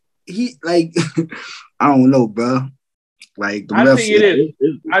 he like, I don't know, bro. Like I tell you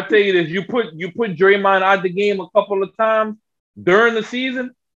this. You put Draymond out the game a couple of times during the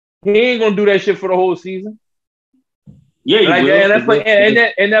season. He ain't gonna do that shit for the whole season. Yeah, like, and that's like, and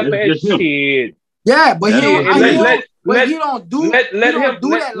that's shit. Yeah, but he don't do that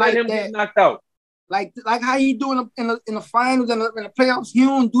like him that. Get knocked out. Like how he doing in the finals and in the playoffs. He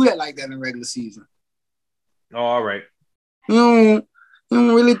don't do that like that in the regular season. Oh, all right. He don't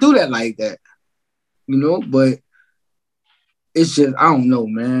really do that like that. But it's just, I don't know,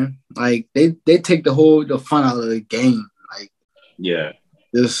 man. Like they take the fun out of the game. Like they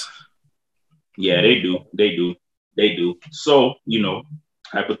do. So,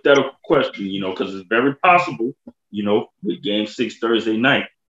 hypothetical question, because it's very possible, with game 6 Thursday night,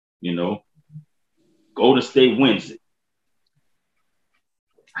 Golden State wins it.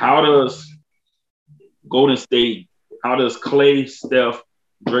 How does Klay, Steph,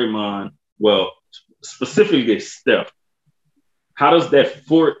 Draymond, well, specifically Steph, how does that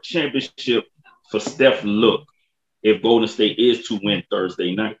 4th championship for Steph look if Golden State is to win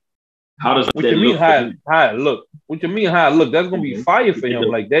Thursday night? How does what that you mean look? How it look? What you mean how it look? That's gonna be fire for him.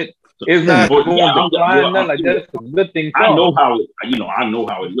 Like that. It's not going to decline. Like that's a good thing. I know how it. I know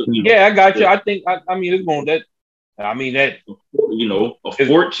how it looks. Yeah, I got you. I think. I mean, it's going that. I mean that. A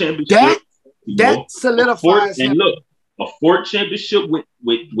 4th championship. That solidifies. And look, a 4th championship with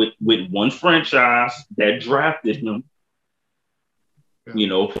one franchise that drafted him.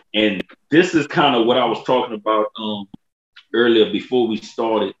 And this is kind of what I was talking about earlier before we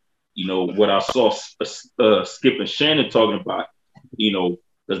started. What I saw Skip and Shannon talking about,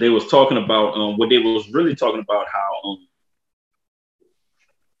 because they was talking about what they was really talking about, how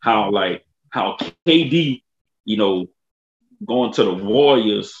how KD, going to the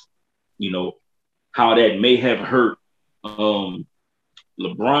Warriors, how that may have hurt LeBron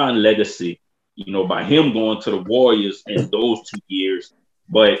legacy, by him going to the Warriors in those 2 years.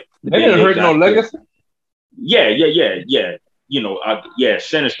 But they didn't hurt no legacy. Yeah.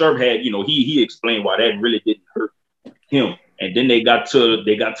 Shannon Sharp had, he explained why that really didn't hurt him. And then they got to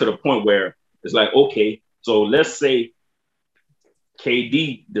the point where it's like, okay, so let's say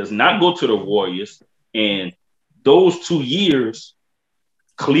KD does not go to the Warriors, and those 2 years,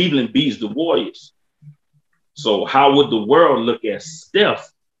 Cleveland beats the Warriors. So how would the world look at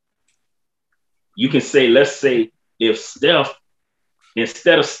Steph? You can say, let's say, if Steph,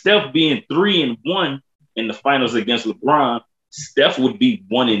 instead of Steph being 3-1 in the finals against LeBron, Steph would be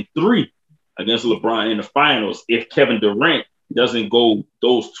 1-3 against LeBron in the finals if Kevin Durant doesn't go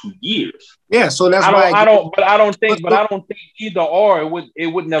those 2 years. Yeah, so that's I don't think either or it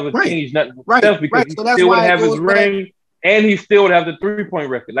would never change nothing with Steph, because he still would have his ring and he still would have the 3-point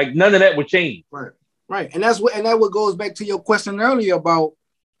record. Like, none of that would change. Right. And that what goes back to your question earlier about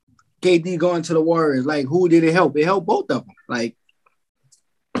KD going to the Warriors. Like, who did it help? It helped both of them. Like,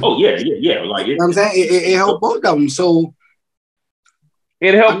 oh yeah. Like, you know what I'm saying? It helped both of them. So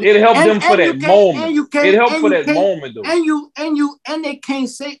it helped them for that moment. It helped for that moment, though. And they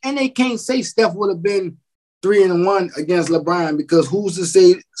can't say Steph would have been 3-1 against LeBron, because who's to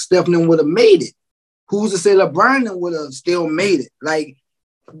say Steph would have made it? Who's to say LeBron would have still made it? Like,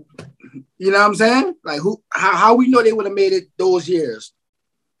 you know what I'm saying? Like, how we know they would have made it those years?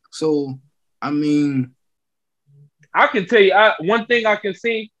 So, I mean, I can tell you, one thing I can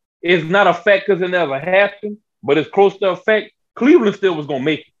see is not a fact because it never happened, but it's close to a fact. Cleveland still was gonna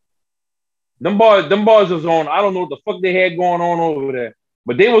make it. Them boys was on. I don't know what the fuck they had going on over there,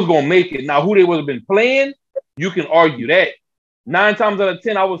 but they was gonna make it. Now, who they would have been playing, you can argue that. 9 times out of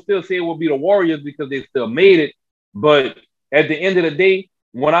 10, I would still say it would be the Warriors because they still made it. But at the end of the day,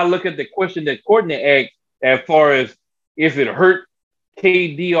 when I look at the question that Courtney asked, as far as if it hurt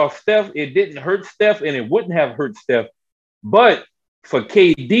KD or Steph, it didn't hurt Steph, and it wouldn't have hurt Steph. But for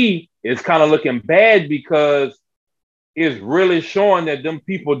KD, it's kind of looking bad because it's really showing that them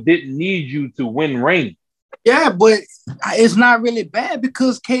people didn't need you to win rings. Yeah, but it's not really bad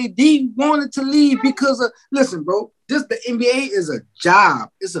because KD wanted to leave because of, listen, bro, the NBA is a job.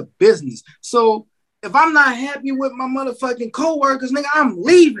 It's a business. So if I'm not happy with my motherfucking coworkers, nigga, I'm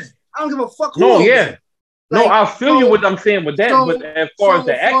leaving. I don't give a fuck who. No, yeah. Like, no, I feel you what I'm saying with that, but as far as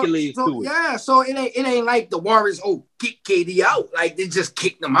the accolades to it. Yeah, so it ain't like the Warriors, kick KD out. Like, they just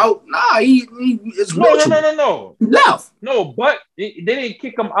kicked him out. Nah, it's No. He left. No, but they didn't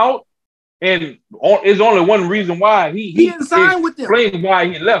kick him out, and there's only one reason why. He didn't sign with them. Explained why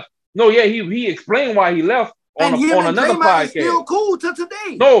he left. No, yeah, he explained why he left on another podcast. Still cool to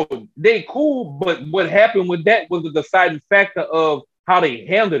today. No, they cool, but what happened with that was the deciding factor of how they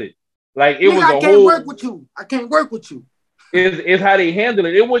handled it. Like, it was I can't work with you. I can't work with you. Is how they handled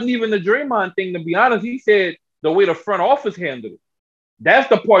it. It wasn't even the Draymond thing, to be honest. He said the way the front office handled it. That's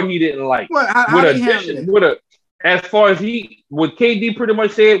the part he didn't like. How they handled it? As far as what KD pretty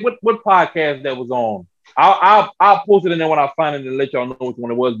much said, what podcast that was on? I'll post it in there when I find it and let y'all know which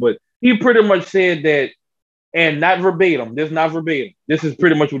one it was. But he pretty much said that, and not verbatim. This is not verbatim. This is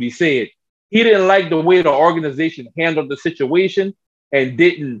pretty much what he said. He didn't like the way the organization handled the situation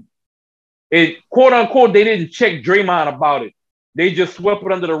and quote unquote, they didn't check Draymond about it. They just swept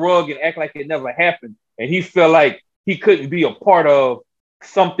it under the rug and act like it never happened. And he felt like he couldn't be a part of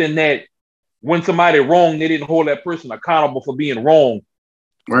something that when somebody wrong, they didn't hold that person accountable for being wrong.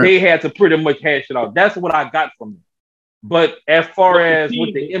 Right. They had to pretty much hash it out. That's what I got from him. But as far as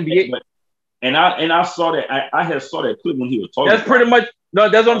with the NBA, and I saw that I had saw that clip when he was talking. That's pretty much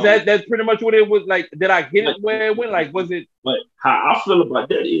that's what I'm saying. That's pretty much what it was like. Did I get it where it went? Like, was it? But how I feel about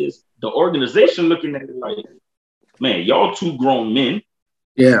that is the organization looking at it like, man, y'all 2 grown men.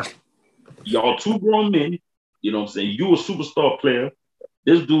 Yeah. Y'all 2 grown men. You know what I'm saying? You a superstar player.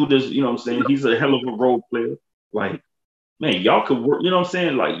 This dude is, you know what I'm saying? He's a hell of a role player. Like, man, y'all could work, you know what I'm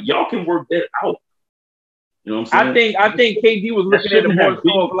saying? Like, y'all can work that out. You know what I'm saying? I think KD was looking at it more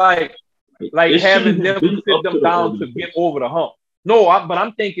so of like having them sit them down to get over the hump. No, but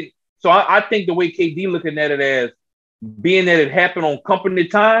I'm thinking, so I think the way KD looking at it as being that it happened on company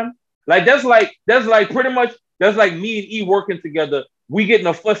time, like that's like pretty much, that's like me and E working together. We getting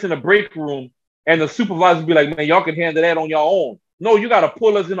a fuss in the break room and the supervisor be like, man, y'all can handle that on your own. No, you got to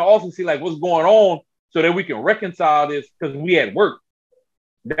pull us in the office and see like what's going on so that we can reconcile this because we at work.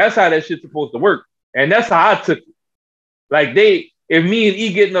 That's how that shit's supposed to work. And that's how I took it. Like if me and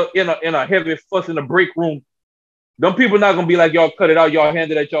E getting in a heavy fuss in the break room, them people not gonna be like, y'all cut it out, y'all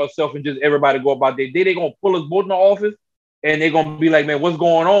hand it at yourself, and just everybody go about their day. They gonna pull us both in the office, and they're gonna be like, man, what's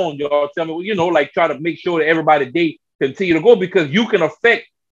going on? Y'all tell me, you know, like try to make sure that everybody's day continue to go, because you can affect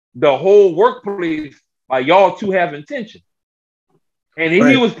the whole workplace by y'all two having tension. And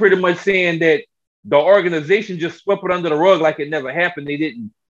he was pretty much saying that the organization just swept it under the rug like it never happened. They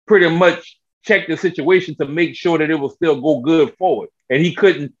didn't pretty much check the situation to make sure that it will still go good forward. And he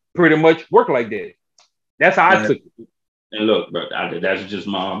couldn't pretty much work like that. That's how I took it. And look, bro, that's just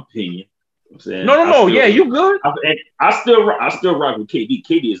my opinion. I'm saying, no. Yeah, you good. I still rock with KD.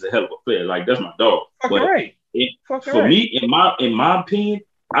 KD is a hell of a player. Like, that's my dog. Right. For me, in my opinion,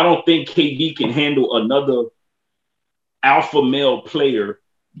 I don't think KD can handle another alpha male player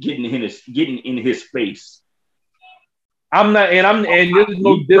getting in his face. I'm not, and there's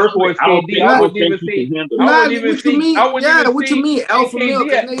no discourse. KD. I wouldn't even think. What you mean, alpha male?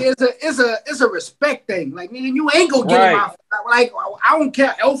 It's a respect thing. Like, nigga, you ain't gonna get in my like. I don't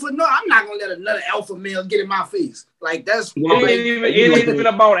care, alpha. No, I'm not gonna let another alpha male get in my face. Like, that's it ain't even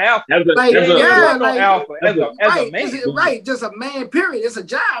about alpha. As a man, right? Just a man. Period. It's a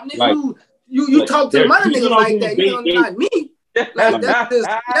job, nigga. Like, you talk to them other niggas like that. You know, not me. Like, that's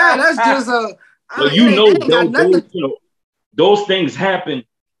just a. Those things happen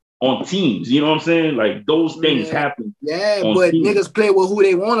on teams. You know what I'm saying? Like, those things happen. Yeah, but teams. Niggas play with who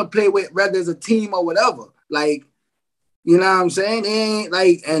they want to play with, whether it's a team or whatever. Like, you know what I'm saying? They ain't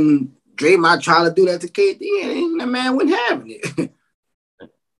like, and Dre might try to do that to KD, and that man wasn't having it. And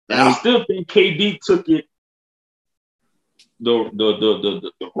I still think KD took it the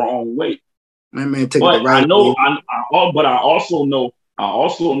wrong way. Man took it the right way. But I also know,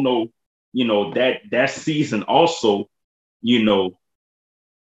 you know, that season also, you know,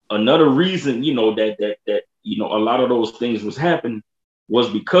 another reason, you know, that you know, a lot of those things was happening was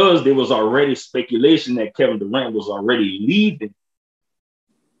because there was already speculation that Kevin Durant was already leaving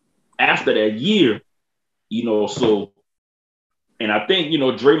after that year, you know. So, and I think, you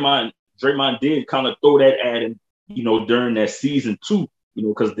know, Draymond did kind of throw that at him, you know, during that season too, you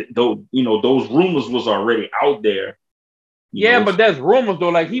know, because those rumors was already out there. But that's rumors though.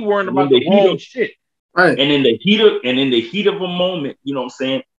 Like, he worried about the wrong shit. Right. And in the heat of a moment, you know what I'm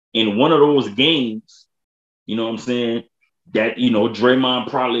saying, in one of those games, you know what I'm saying, that, you know, Draymond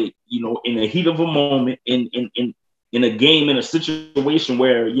probably, you know, in the heat of a moment, in a game, in a situation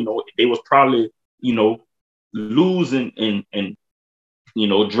where, you know, they was probably, you know, losing, and you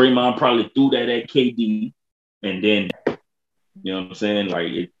know, Draymond probably threw that at KD, and then, you know what I'm saying,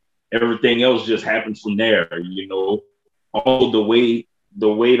 like, everything else just happened from there, you know. All the way the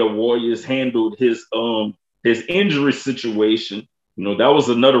Warriors handled his injury situation, you know, that was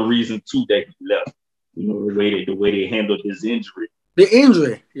another reason too that he left. You know, the way they handled his injury. The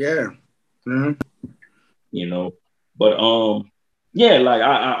injury, yeah. Mm-hmm. You know, but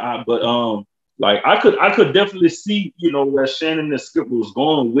I could definitely see, you know, where Shannon and Skip was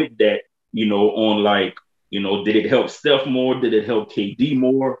going with that, you know, on, like, you know, did it help Steph more? Did it help KD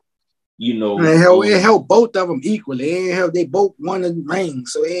more? You know, it helped both of them equally. They both won the ring,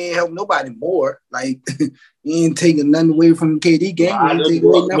 so it ain't help nobody more. Like, he ain't taking nothing away from KD game. He ain't taking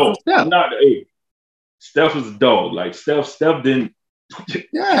away nothing from Steph. Steph is a dog. Like, Steph didn't.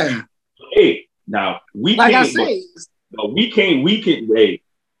 Yeah. Hey, now we like can't. I say, but we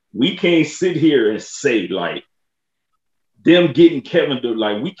can't sit here and say, like, them getting Kevin Durant.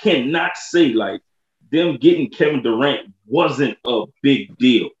 Like, we cannot say, like, them getting Kevin Durant wasn't a big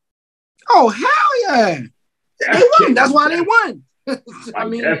deal. Oh, hell yeah. They won. That's why they won. I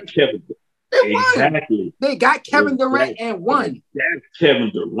mean, that's Kevin. They won. Exactly. They got Kevin Durant and won. That's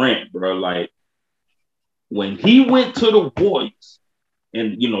Kevin Durant, bro. Like, when he went to the Warriors,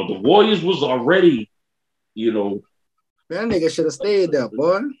 and, you know, the Warriors was already, you know. That nigga should have stayed there,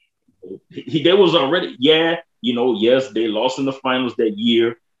 boy. They was already, you know, yes, they lost in the finals that year.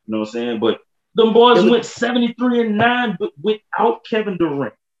 You know what I'm saying? But them boys went 73-9 without Kevin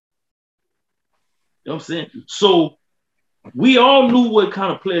Durant. You know what I'm saying? So we all knew what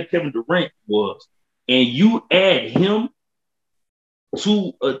kind of player Kevin Durant was. And you add him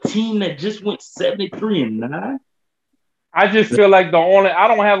to a team that just went 73-9. I just feel like I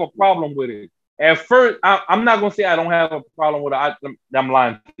don't have a problem with it. At first, I'm not going to say I don't have a problem with it. I'm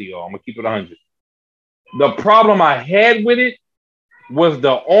lying to y'all. I'm going to keep it 100. The problem I had with it was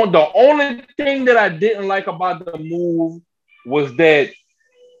the only thing that I didn't like about the move was that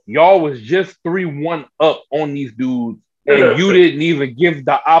y'all was just 3-1 up on these dudes, and you didn't even give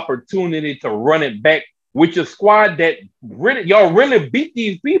the opportunity to run it back with your squad that y'all really beat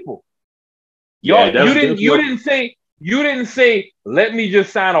these people. You didn't say, let me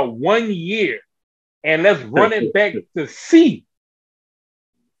just sign a 1 year and let's run it back to C.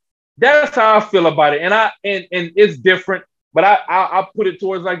 That's how I feel about it. And it's different, but I put it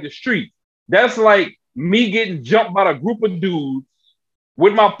towards like the street. That's like me getting jumped by a group of dudes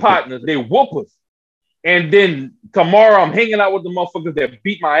with my partners. They whoop us. And then tomorrow I'm hanging out with the motherfuckers that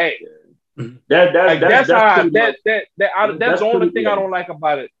beat my ass. That's the only thing I don't like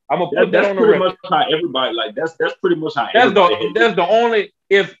about it. I'm gonna put that on the record. Much how everybody like that's pretty much how that's the only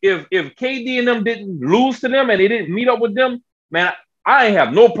if KD and them didn't lose to them and they didn't meet up with them, man, I ain't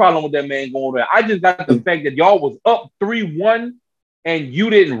have no problem with that man going there. I just got the fact that y'all was up 3-1 and you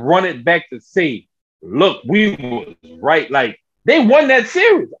didn't run it back to say, look, we was right. Like they won that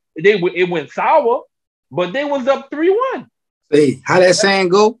series. It went sour, but they was up 3-1. Hey, how that saying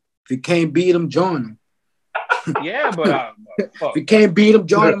go? If you can't beat them, join them. Yeah, but if you can't beat them,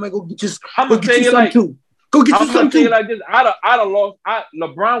 join them and go get you. I'm gonna tell you like too. Go get you some too. Like this, I'd have lost.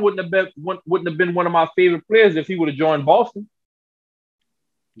 LeBron wouldn't have been one of my favorite players if he would have joined Boston.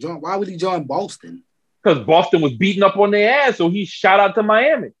 Why would he join Boston? Because Boston was beating up on their ass, so he shot out to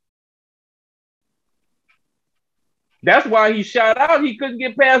Miami. That's why he shot out. He couldn't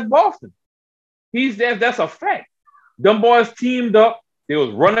get past Boston. That's a fact. Them boys teamed up. They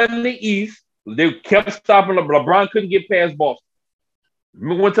was running the East. They kept stopping. LeBron couldn't get past Boston.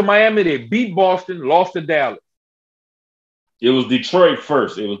 Went to Miami. They beat Boston. Lost to Dallas. It was Detroit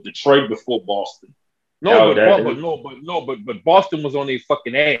first. It was Detroit before Boston. But Boston was on their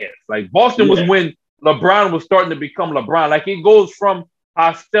fucking ass. Like Boston was when LeBron was starting to become LeBron. Like it goes from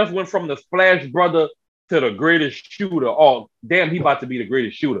how Steph went from the splash brother to the greatest shooter. Oh, damn, he about to be the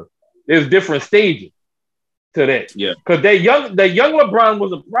greatest shooter. There's different stages to that. Yeah. Because the young LeBron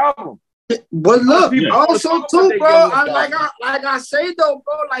was a problem. But look, also too, bro, like I say though,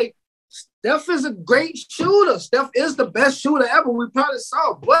 bro, like Steph is a great shooter. Steph is the best shooter ever we probably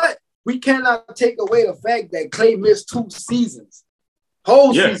saw, but we cannot take away the fact that Klay missed 2 seasons,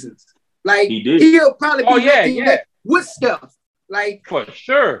 whole seasons. Like he'll probably be with Steph, like for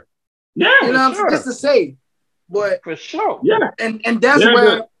sure. Yeah, you know, what I'm just to say, but for sure, and that's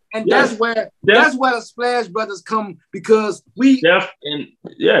where. And that's where the Splash Brothers come because we 2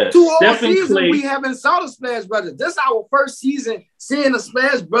 whole seasons we haven't saw the Splash Brothers. This is our first season seeing the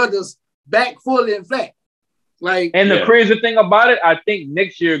Splash Brothers back fully in fact. Like, and the crazy thing about it, I think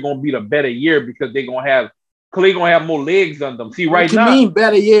next year is gonna be the better year because they're gonna have Klay gonna have more legs on them. See, right now, what you mean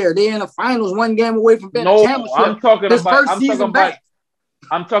better year? They're in the finals, 1 game away from being the championship.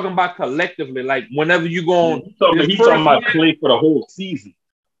 I'm talking about collectively. Like whenever you go on, he's talking about Klay for the whole season.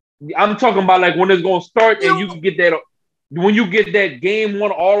 I'm talking about like when it's gonna start and you can get that when you get that game 1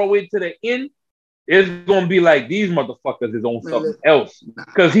 all the way to the end, it's gonna be like these motherfuckers is on something else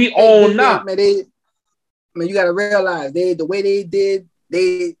because he owned now. Man, you gotta realize the way they did,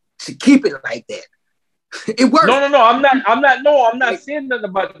 they should keep it like that. It worked. No, I'm not saying nothing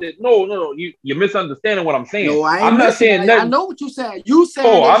about that. No. You're misunderstanding what I'm saying. No, I'm not saying nothing. I know what you're saying. You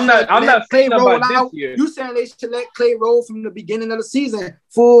saying I'm not saying about this year. You saying they should let Klay roll from the beginning of the season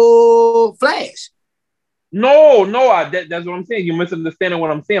full flash. No, that's what I'm saying. You're misunderstanding what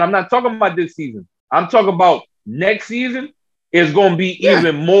I'm saying. I'm not talking about this season. I'm talking about next season. It's gonna be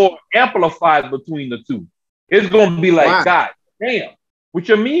even more amplified between the two. It's gonna be like, God damn. What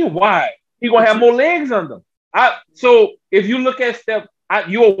you mean? Why? He gonna have more legs on them. So if you look at Steph,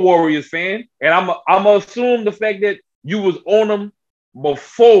 you're a Warriors fan, and I'm gonna assume the fact that you was on them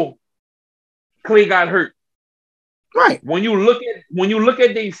before Klay got hurt. Right. When you look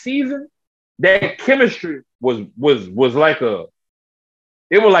at their season, that chemistry was like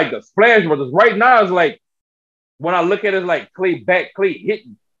it was like the Splash Brothers. Right now, it's like when I look at it, like Klay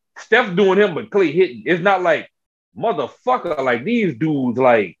hitting, Steph doing him, but Klay hitting. It's not like motherfucker like these dudes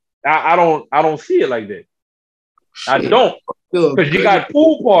like. I don't see it like that. I don't. Because you got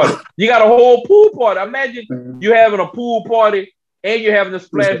pool party. You got a whole pool party. Imagine you having a pool party and you're having the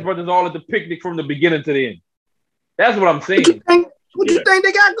Splash Brothers all at the picnic from the beginning to the end. That's what I'm saying. What do you think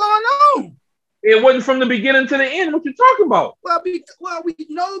they got going on? It wasn't from the beginning to the end. What you talking about? Well, we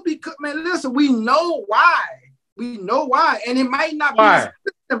know because, man, listen, we know why. We know why. And it might not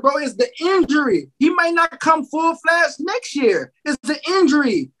be, bro, it's the injury. He might not come full flash next year. It's the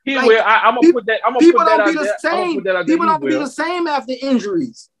injury. He will. I'm going to put that. People don't be the same. People don't be the same after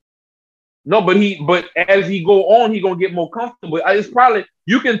injuries. No, but as he go on, he going to get more comfortable. It's probably,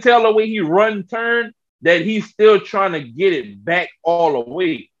 you can tell the way he turn, that he's still trying to get it back all the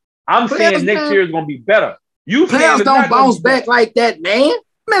way. I'm saying next year is going to be better. Players don't bounce back like that, man.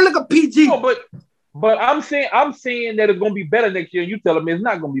 Man, look at PG. No, but I'm saying that it's gonna be better next year. And you telling me it's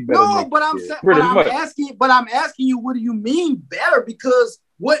not gonna be better. No, but I'm asking you, what do you mean better? Because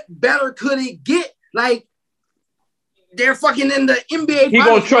what better could it get Like they're fucking in the NBA. He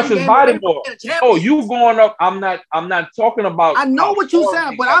gonna trust his body more. Oh, you going up? I'm not talking about. I know what you're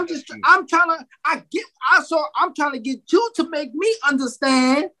saying, but I'm trying to get you to make me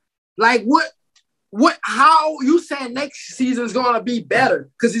understand, like how you saying next season's gonna be better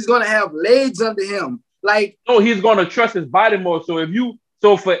because he's gonna have legs under him. Like, no, he's gonna trust his body more.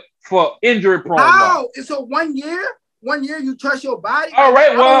 So for injury prone. How? So 1 year? 1 year you trust your body? All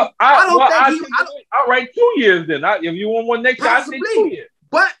right, all right, 2 years then. If you want one next year, I say 2 years.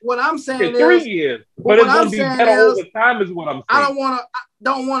 But what I'm saying is 3 years. But it's gonna be better over time, is what I'm saying. I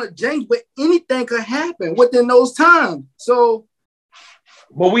don't want to jinx, but anything could happen within those times. So,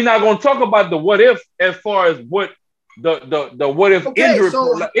 but we're not gonna talk about the what if as far as what the what if injury.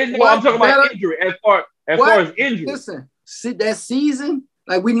 So I'm talking about injury as far as injury. Listen, see that season,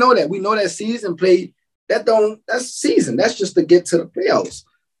 like we know that season played. That's season. That's just to get to the playoffs.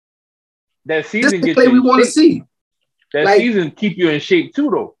 That season gets the play we want to see. That season keep you in shape too,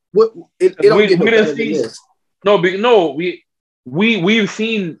 though. It don't get no better than this. No, we've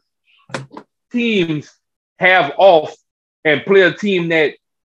seen teams have off and play a team that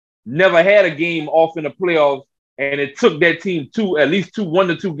never had a game off in the playoffs, and it took that team at least 1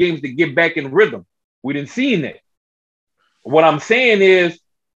 to 2 games to get back in rhythm. We didn't see that. What I'm saying is,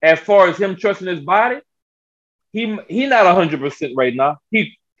 as far as him trusting his body, he not 100% right now.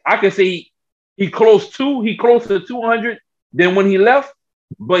 I can say he close to 200 than when he left,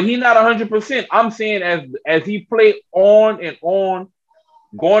 but he not 100%. I'm saying as he play on and on,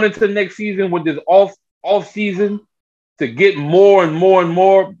 going into the next season with this off season to get more and more and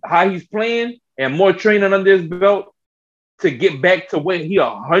more how he's playing and more training under his belt to get back to when he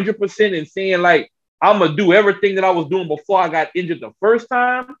 100% and saying like, I'm gonna do everything that I was doing before I got injured the first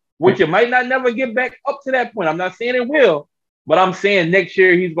time, which it might not never get back up to that point. I'm not saying it will, but I'm saying next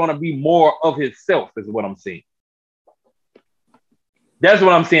year he's gonna be more of himself, is what I'm saying. That's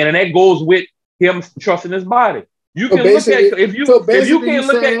what I'm saying, and that goes with him trusting his body. You can look at if you can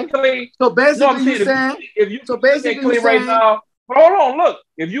look at Klay. So basically, if you look at Klay right now, hold on, look.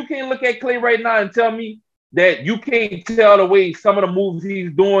 If you can't look at Klay right now and tell me that you can't tell the way some of the moves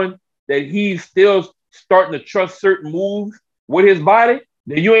he's doing, that he's still starting to trust certain moves with his body,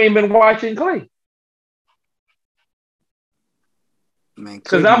 then you ain't been watching Klay.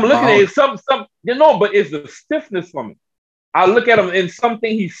 Because I'm looking at it, some, but it's the stiffness from it. I look at him and something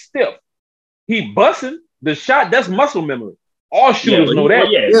he's stiff. He busting the shot. That's muscle memory. All shooters know that.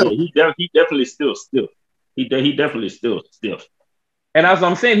 He definitely still stiff. He definitely still stiff. And as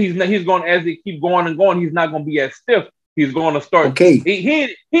I'm saying, he's going, as they keep going and going, he's not going to be as stiff. He's going to start. Okay. He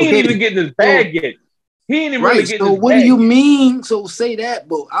ain't even getting his bag yet. He ain't even really getting his bag. So what do you mean? So say that,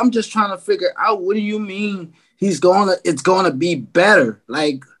 but I'm just trying to figure out, what do you mean it's gonna be better?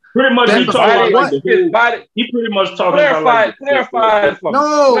 Like, pretty much he talking about his body. He pretty much talking about clarify.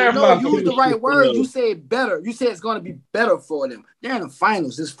 No, use the right word. You said better. You said it's gonna be better for them. They're in the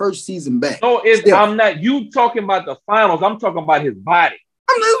finals. His first season back. No, I'm not. You talking about the finals? I'm talking about his body.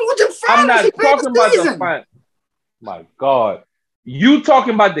 I'm not talking about the finals. My God, you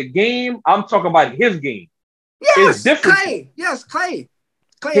talking about the game? I'm talking about his game. Yes, it's different. Klay. Yes, Klay.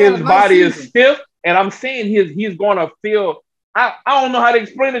 His body is stiff, and I'm saying he's gonna feel. I don't know how to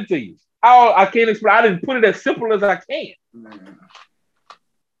explain it to you. I can't explain. I didn't put it as simple as I can.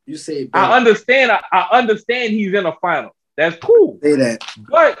 You say I understand. I understand he's in a final. That's cool. Say that.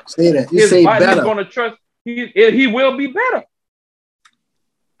 But say that. You his say body's better. Gonna trust. He will be better.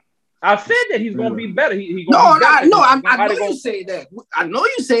 I said that he's gonna be better. I know you say that. I know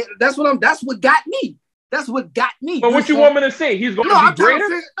you say that's what got me. That's what got me. But what you want me to say? He's going to be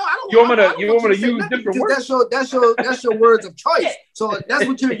greater? You want me to use different words? That's your words of choice. So that's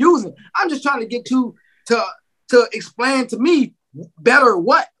what you're using. I'm just trying to get you to explain to me better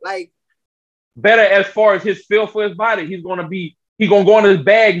what? Like, better as far as his feel for his body. He's going to go in his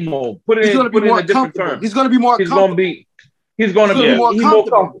bag mode. Put it in a different term. He's going to be more comfortable. He's going to be more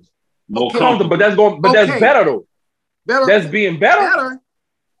comfortable. More comfortable. But that's better though. Better. That's being better.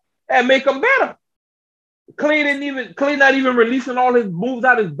 That make him better. Klay not even releasing all his moves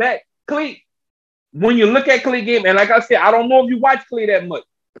out his back. Klay, when you look at Klay game, and like I said, I don't know if you watch Klay that much.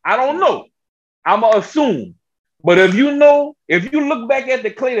 I don't know. I'm going to assume. But if you look back at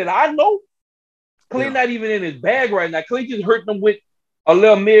the Klay that I know, Klay not even in his bag right now. Klay just hurt them with a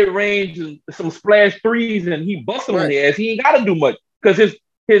little mid-range and some splash threes, and he busting on the ass. He ain't got to do much because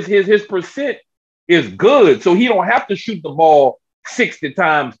his percent is good. So he don't have to shoot the ball 60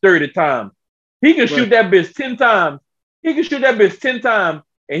 times, 30 times. He can shoot that bitch 10 times. And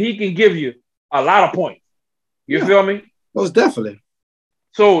he can give you a lot of points. You feel me? Most definitely.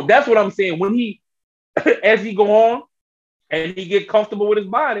 So that's what I'm saying. When he as he go on and he get comfortable with his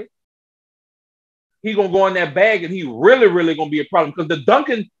body, he gonna go in that bag and he really, really gonna be a problem. Because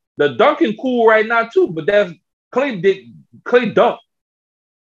the dunking cool right now too, but that's Klay dunk.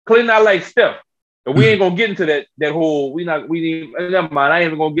 Klay not like Steph. And we ain't gonna get into that whole never mind. I ain't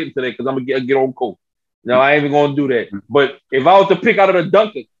even gonna get into that because I'm gonna get on coach. No, I ain't even gonna do that. But if I was to pick out of the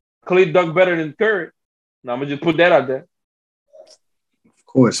dunker, Klay dunk better than Curry. Now I'm gonna just put that out there. Of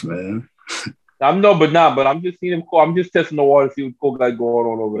course, man. But I'm just seeing him. I'm just testing the water to see what Cole got going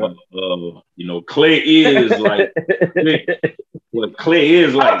on over there. Klay is like Klay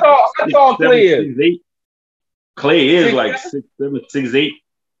is like. That's all Klay is. 6'8". Klay is like 6'7", 6'8".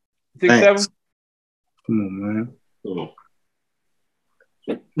 6'7". Come on, man.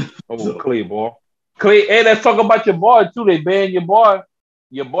 Klay, boy. Klay, hey, let's talk about your boy too. They banned your boy.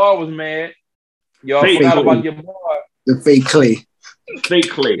 Your boy was mad. Y'all forgot about your boy. The fake Klay.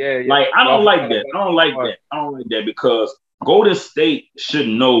 Fake Klay. Yeah. Like, I don't like that. I don't like that because Golden State should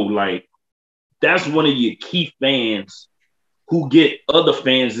know, like, that's one of your key fans who get other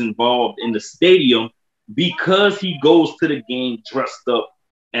fans involved in the stadium because he goes to the game dressed up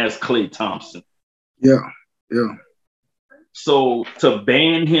as Klay Thompson. Yeah. So to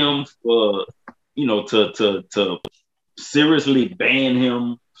ban him for, to seriously ban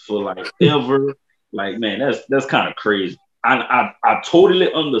him for like ever, like, man, that's kind of crazy. I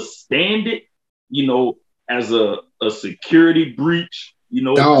totally understand it, as a security breach,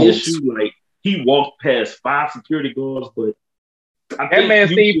 issue. Like, he walked past 5 security guards, but that man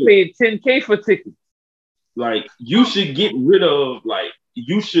said he paid $10K for tickets. Like, you should get rid of, like,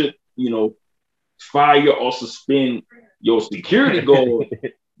 you should, fire or suspend your security guard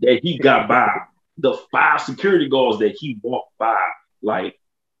that he got by. The 5 security guards that he walked by, like,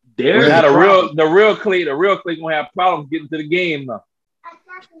 they're not the real Klay gonna have problems getting to the game now.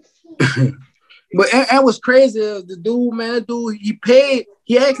 But that was crazy. The dude,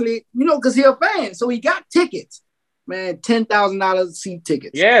 he actually, because he a fan, so he got tickets. Man, $10,000 seat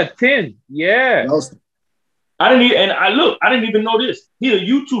tickets. Yeah, 10. Yeah. I didn't even know this. He a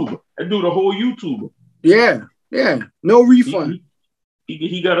YouTuber. That dude a whole YouTuber. Yeah. No refund.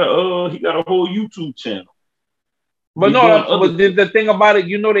 He got a whole YouTube channel. But the thing about it,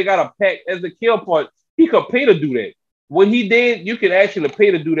 they got a pack as a kill part. He could pay to do that. What he did, you could actually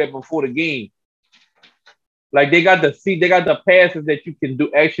pay to do that before the game. Like, they got the passes that you can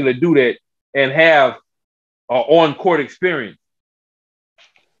actually do that and have an on-court experience.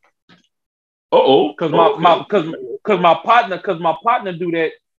 Because my partner do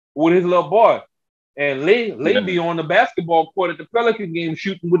that with his little boy, and Lay be on the basketball court at the Pelican game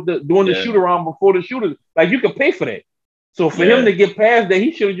shooting doing the shoot around before the shooters. Like, you can pay for that. So for him to get past that,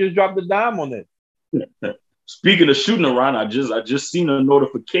 he should have just dropped the dime on that. Speaking of shooting around, I just seen a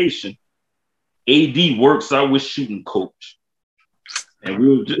notification. AD works out with shooting coach, and we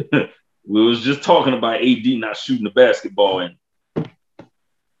was just talking about AD not shooting the basketball, and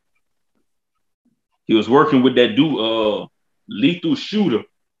he was working with that dude, Lethal Shooter.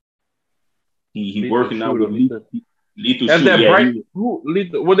 He working out with Lethal Shooter. That's that bright.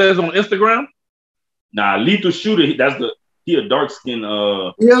 Lethal, what that is on Instagram? Nah, Lethal Shooter. He a dark skin.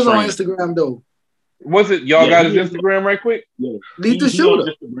 He is on Instagram though. Was it y'all got his Instagram right quick? Yeah. Lethal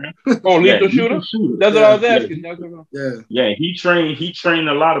Shooter. Oh, Lethal Shooter. That's what I was asking. Yeah. He trained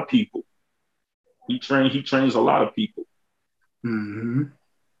a lot of people. He trains a lot of people. Mm-hmm.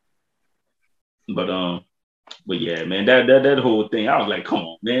 But yeah, man, that whole thing, I was like, come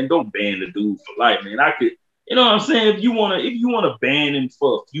on, man, don't ban the dude for life, man. I could, you know what I'm saying? If you wanna ban him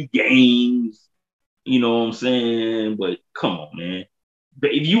for a few games, you know what I'm saying? But come on, man.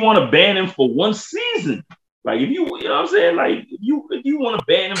 But if you want to ban him for one season, like if you know what I'm saying, like if you want to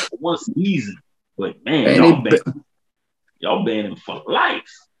ban him for one season, but man, y'all ban him for life.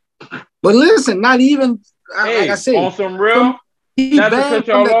 But listen, not even like I said, on some real. He banned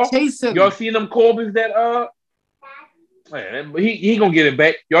from the chasing. Y'all seen them Corbins that man, he gonna get it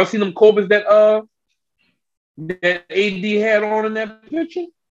back. Y'all seen them Corbins that AD had on in that picture?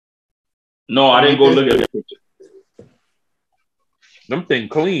 No, I didn't go look at that picture. Them thing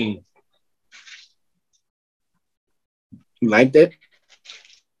clean. You like that?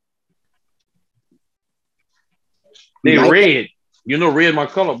 They like red. That? Red my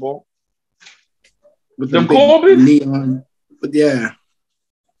color, boy. With them Corbins? Neon. But yeah.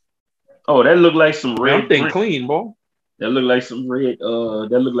 Oh, that look like some red. Them thing clean, boy. That look like some red.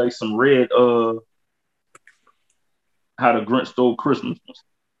 How the Grinch Stole Christmas.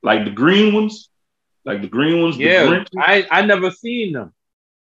 Like the green ones. Yeah, I never seen them.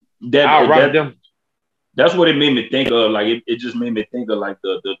 I'll rock them. That's what it made me think of. Like it just made me think of like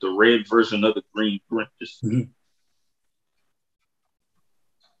the red version of the Green Princess. Mm-hmm.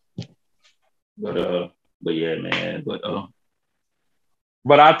 But yeah, man.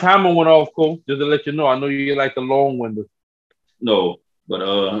 But our timer went off, Cole. Just to let you know, I know you like the long window. No,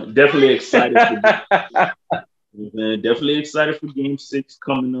 but definitely excited for man, definitely excited for Game 6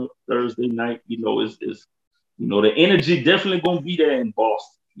 coming up Thursday night. You know, it's the energy definitely gonna be there in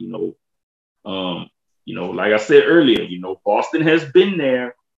Boston. Like I said earlier, Boston has been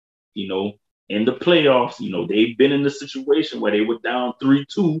there, in the playoffs. They've been in the situation where they were down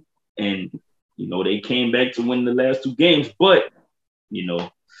 3-2, and they came back to win the last two games, but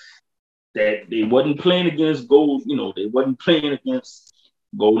that they wasn't playing against Gold. They wasn't playing against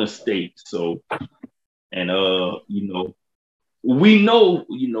Golden State. So, and we know,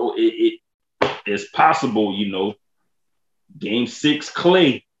 it's possible. Game 6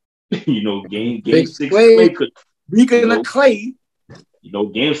 Klay. Game 6 Klay could. Speaking of Klay,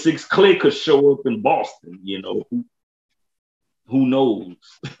 Game 6 Klay could show up in Boston. Who knows?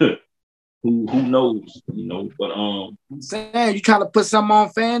 Who knows? But I'm saying, you trying to put something on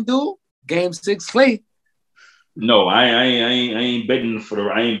FanDuel? Game 6 Klay. No, I ain't betting on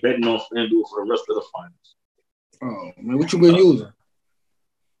FanDuel for the rest of the finals. Oh man, what you been using?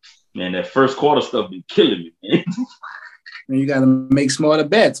 Man, that first quarter stuff be killing me, man. Man, you gotta make smarter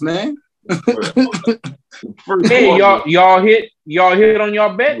bets, man. Hey, y'all hit on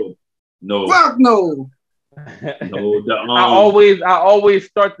your bet? No. Fuck no. No, I always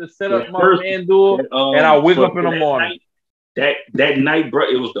start to set up my FanDuel and I wake up in the morning. That night, bro,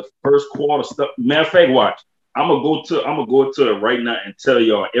 it was the first quarter stuff. Matter of fact, watch. I'm gonna go to it right now and tell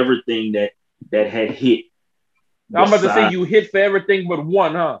y'all everything that had hit. I'm about to say you hit for everything but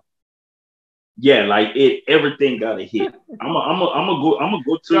one, huh? Yeah, like everything got a hit. I'm gonna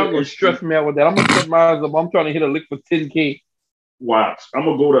go to. Y'all gonna stress me out with that. I'm gonna set mine up. I'm trying to hit a lick for 10K. Watch. I'm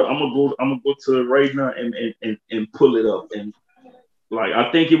gonna go to it right now and pull it up. And like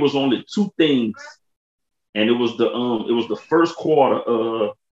I think it was only two things, and it was the first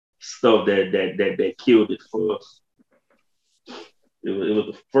quarter stuff that killed it for us. It was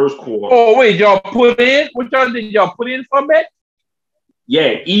the first quarter. Oh wait, y'all put in? What y'all did? Y'all put in for a bet?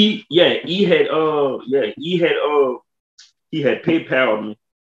 Yeah, he had PayPal me,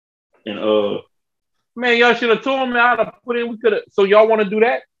 and man, y'all should have told me how to put in. We could have. So y'all want to do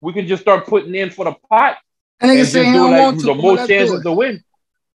that? We could just start putting in for the pot and just do like the most chances to win.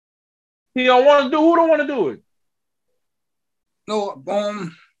 He don't want to do. Who don't want to do it? No,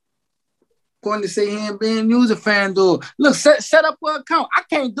 going to say he ain't been using FanDuel. Look, set up an account. I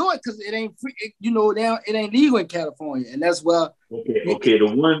can't do it because it ain't free. It ain't legal in California, and that's where. Okay. The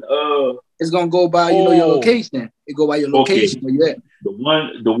one it's gonna go by your location. It go by your location where you at.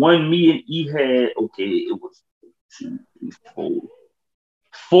 The one me and E had. Okay, it was 2, 3, 4.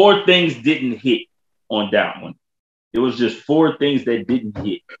 4 things didn't hit on that one. It was just 4 things that didn't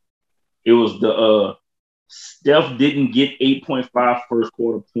hit. It was the Steph didn't get 8.5 first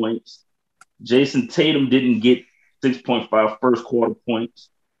quarter points. Jason Tatum didn't get 6.5 first quarter points.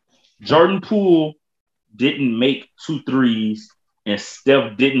 Jordan Poole didn't make 2 threes, and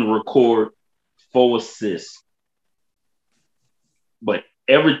Steph didn't record 4 assists. But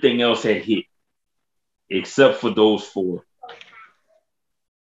everything else had hit, except for those 4.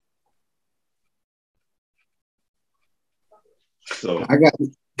 So I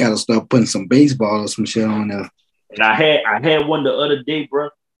gotta start putting some baseball or some shit on there. And I had one the other day,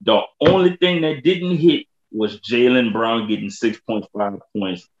 bro. The only thing that didn't hit was Jaylen Brown getting 6.5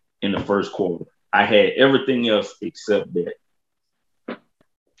 points in the first quarter. I had everything else except that.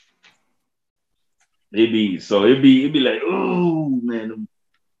 It'd be like, oh man, them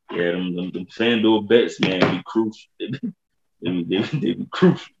FanDuel bets, man, be crucial. They be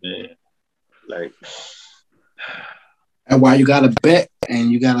crucial, man. Like, and why you gotta bet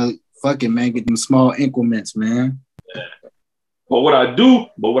and you gotta fucking man get them small increments, man. Yeah. But what I do,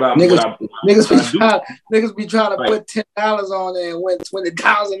 niggas be trying to put $10 on there and win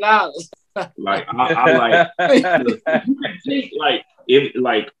 $20,000. Like I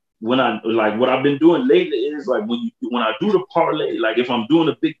what I've been doing lately is like when I do the parlay, like if I'm doing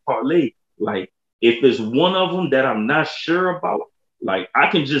a big parlay, like if there's one of them that I'm not sure about, like I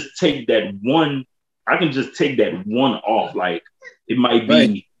can just take that one off. Like it might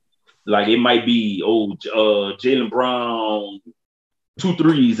be Jaylen Brown 2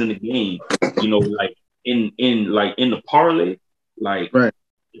 threes in the game, like in the parlay, like right.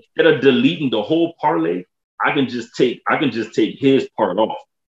 Instead of deleting the whole parlay, I can just take his part off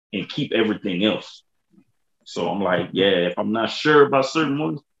and keep everything else. So I'm like, yeah, if I'm not sure about certain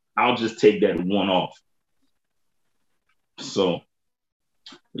ones, I'll just take that one off So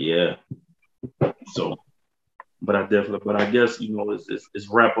yeah. So, but I guess it's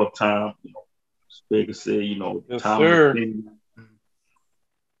wrap up time. Baker said, Yes, time. sir.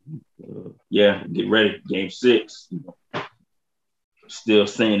 Yeah, get ready. Game 6. Still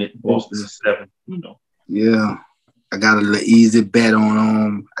saying it. Boston is 7. Yeah. I got a little easy bet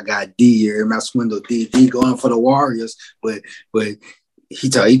on I got D here. My swindle D going for the Warriors, but he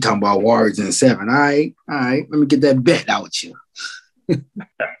talking about Warriors in 7. All right. Let me get that bet out with you. Get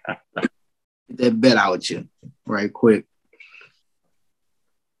that bet out with you right quick.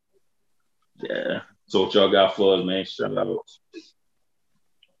 Yeah. So what y'all got for us, man? Shout out.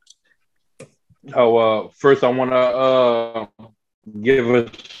 First I want to give a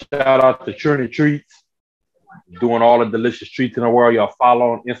shout out to Trinity Treats, doing all the delicious treats in the world. Y'all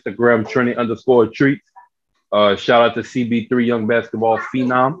follow on Instagram, Trinity_treats. Shout out to CB3 Young Basketball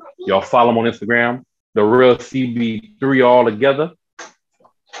Phenom. Y'all follow him on Instagram. The real CB3 all together.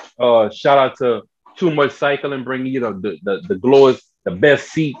 Shout out to Too Much Cycling, bringing you the glowest, the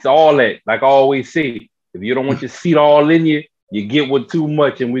best seats, all that. Like I always say, if you don't want your seat all in you, you get with Too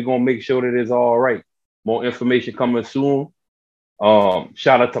Much, and we're gonna make sure that it's all right. More information coming soon.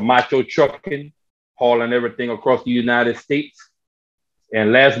 Shout out to Macho Trucking, hauling everything across the United States.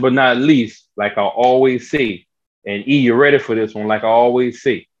 And last but not least, like I always say, and E, you ready for this one? Like I always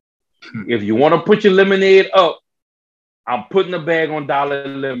say, if you want to put your lemonade up, I'm putting a bag on Dollar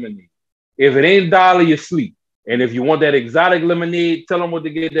Lemonade. If it ain't Dollar, you sleep. And if you want that exotic lemonade, tell them what to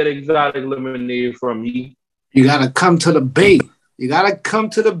get that exotic lemonade from E. You gotta come to the Bay. You gotta come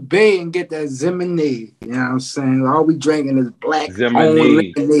to the Bay and get that Zeminade. You know what I'm saying? All we drinking is black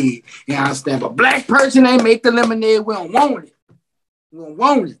lemonade. You know what I'm saying? But black person ain't make the lemonade. We don't want it. We don't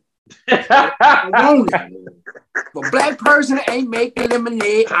want it. We don't want it. But black person ain't make the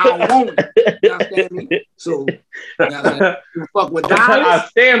lemonade. I don't want it. You understand me? So you can fuck with dollars. I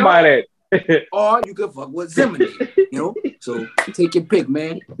stand by that. Or you can fuck with Zeminade. So take your pick,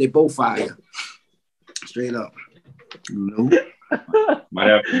 man. They both fire. Straight up.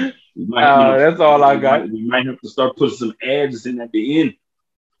 That's all I got. We might have to start putting some ads in at the end.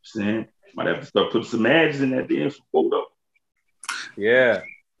 Might have to start putting some ads in at the end for photo. Yeah.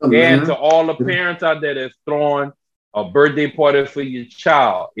 And to all the parents out there that's throwing a birthday party for your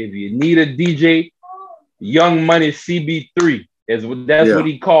child, if you need a DJ, Young Money CB3 that's what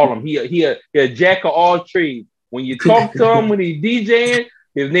he call him. He a jack of all trades. When you talk to him when he's DJing,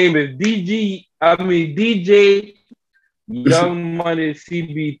 his name is DJ Young Money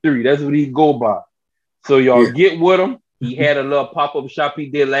CB3. That's what he go by. So y'all get with him. He had a little pop-up shop he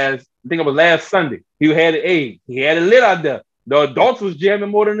did last Sunday. He had it lit out there. The adults was jamming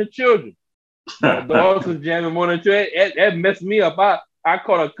more than the children. That messed me up. I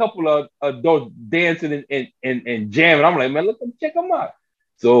caught a couple of adults dancing and jamming. I'm like, man, check them out.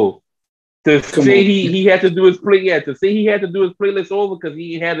 So to say he had to do his playlist over because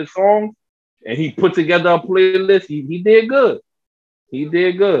he had his songs and he put together a playlist, he did good. He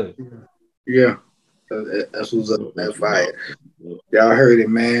did good. Yeah. That's what's up, man. Fire. Y'all heard it,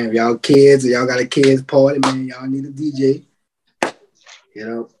 man. Y'all kids, y'all got a kids party, man. Y'all need a DJ.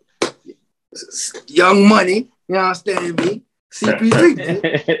 Young Money, you understand me?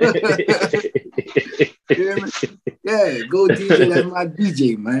 CP3. Yeah, go DJ. That's my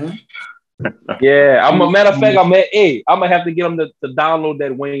DJ, man. Yeah, matter of fact, I'm gonna have to get him to download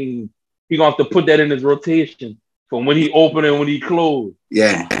that Wayne. He gonna have to put that in his rotation from when he opened and when he closed.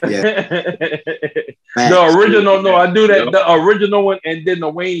 Yeah. The original, no, I do that. The original one and then the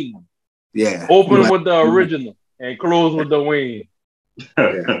Wayne. Yeah. Open with the original and close with the Wayne.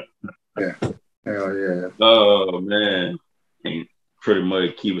 Yeah. Hell yeah. Oh man. And pretty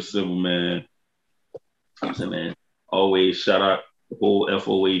much keep it simple, man. I'm saying, man, always shout out the whole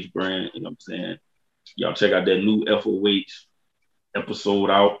FOH brand. You know what I'm saying? Y'all check out that new FOH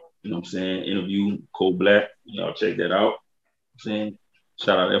episode out. You know what I'm saying? Interview Cole Black. Y'all check that out. I'm saying,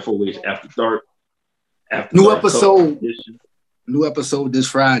 shout out FOH After Dark. New episode this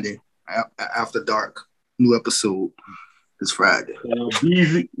Friday. After Dark. New episode this Friday.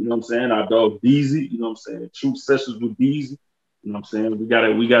 Beezy, you know what I'm saying? Our dog Beezy, you know what I'm saying? Truth Sessions with Beezy. You know what I'm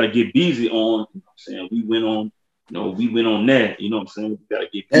saying? We gotta get Beezy on. You know what I'm saying? We went on that, you know what I'm saying? We gotta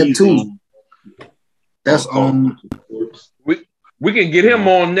get Beezy too. on. That's we can get him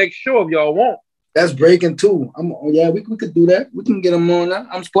on next show if y'all want. That's breaking too. We could do that. We can get him on that.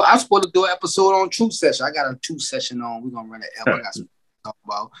 I'm supposed to do an episode on Truth Session. I got a Truth Session on. We're gonna run it. I got some talk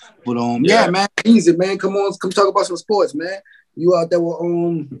about. But yeah, man, easy, man. Come talk about some sports, man. You out there with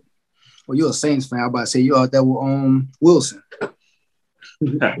well, you're a Saints fan. I'm about to say you out there with Wilson.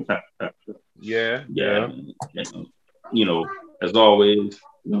 Yeah. as always,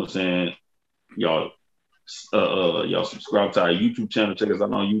 you know what I'm saying, y'all y'all subscribe to our YouTube channel, check us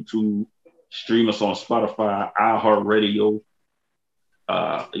out on YouTube, stream us on Spotify, iHeartRadio,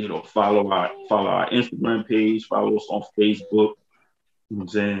 follow our Instagram page, follow us on Facebook. You know what I'm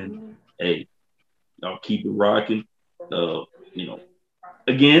saying? Hey, y'all keep it rocking.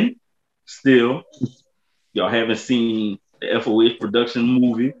 Again, still, y'all haven't seen the FOH production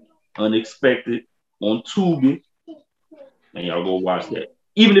movie, Unexpected, on Tubi, and y'all go watch that.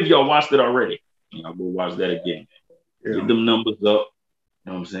 Even if y'all watched it already, y'all go watch that again. Yeah. Get them numbers up. You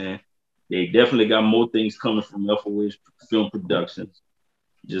know what I'm saying? They definitely got more things coming from FOH Film Productions.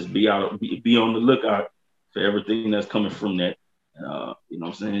 Just be on the lookout for everything that's coming from that. You know what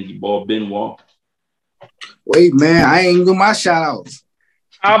I'm saying? Your boy Benoit. Wait, man, I ain't do my shout outs.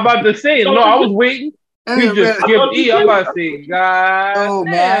 I'm about to say, no, I was waiting. He just skipped E. I'm about to say, God, oh,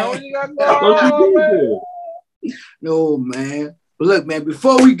 man, what you got going on, man? No, man. But look, man,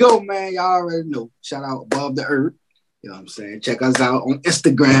 before we go, man, y'all already know. Shout out Above the Earth. You know what I'm saying? Check us out on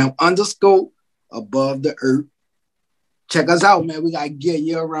Instagram _Above the Earth. Check us out, man. We got gear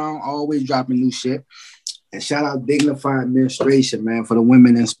year round, always dropping new shit. And shout out Dignified Administration, man, for the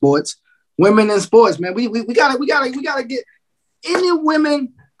women in sports. Women in sports, man. We gotta get any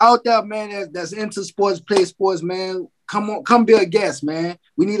women out there, man, that's into sports, play sports, man. Come be a guest, man.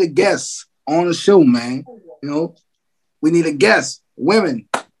 We need a guest on the show, man. We need a guest. Women,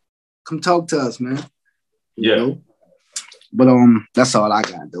 come talk to us, man. Yeah. But that's all I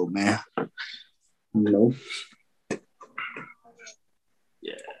got though, man.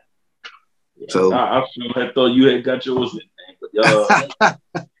 Yeah. So I thought you had got yours in, man. But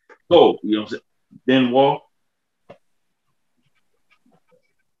so, you know what I'm saying? Then Wall.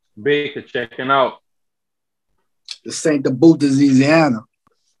 Baker checking out. This ain't the boot, Louisiana.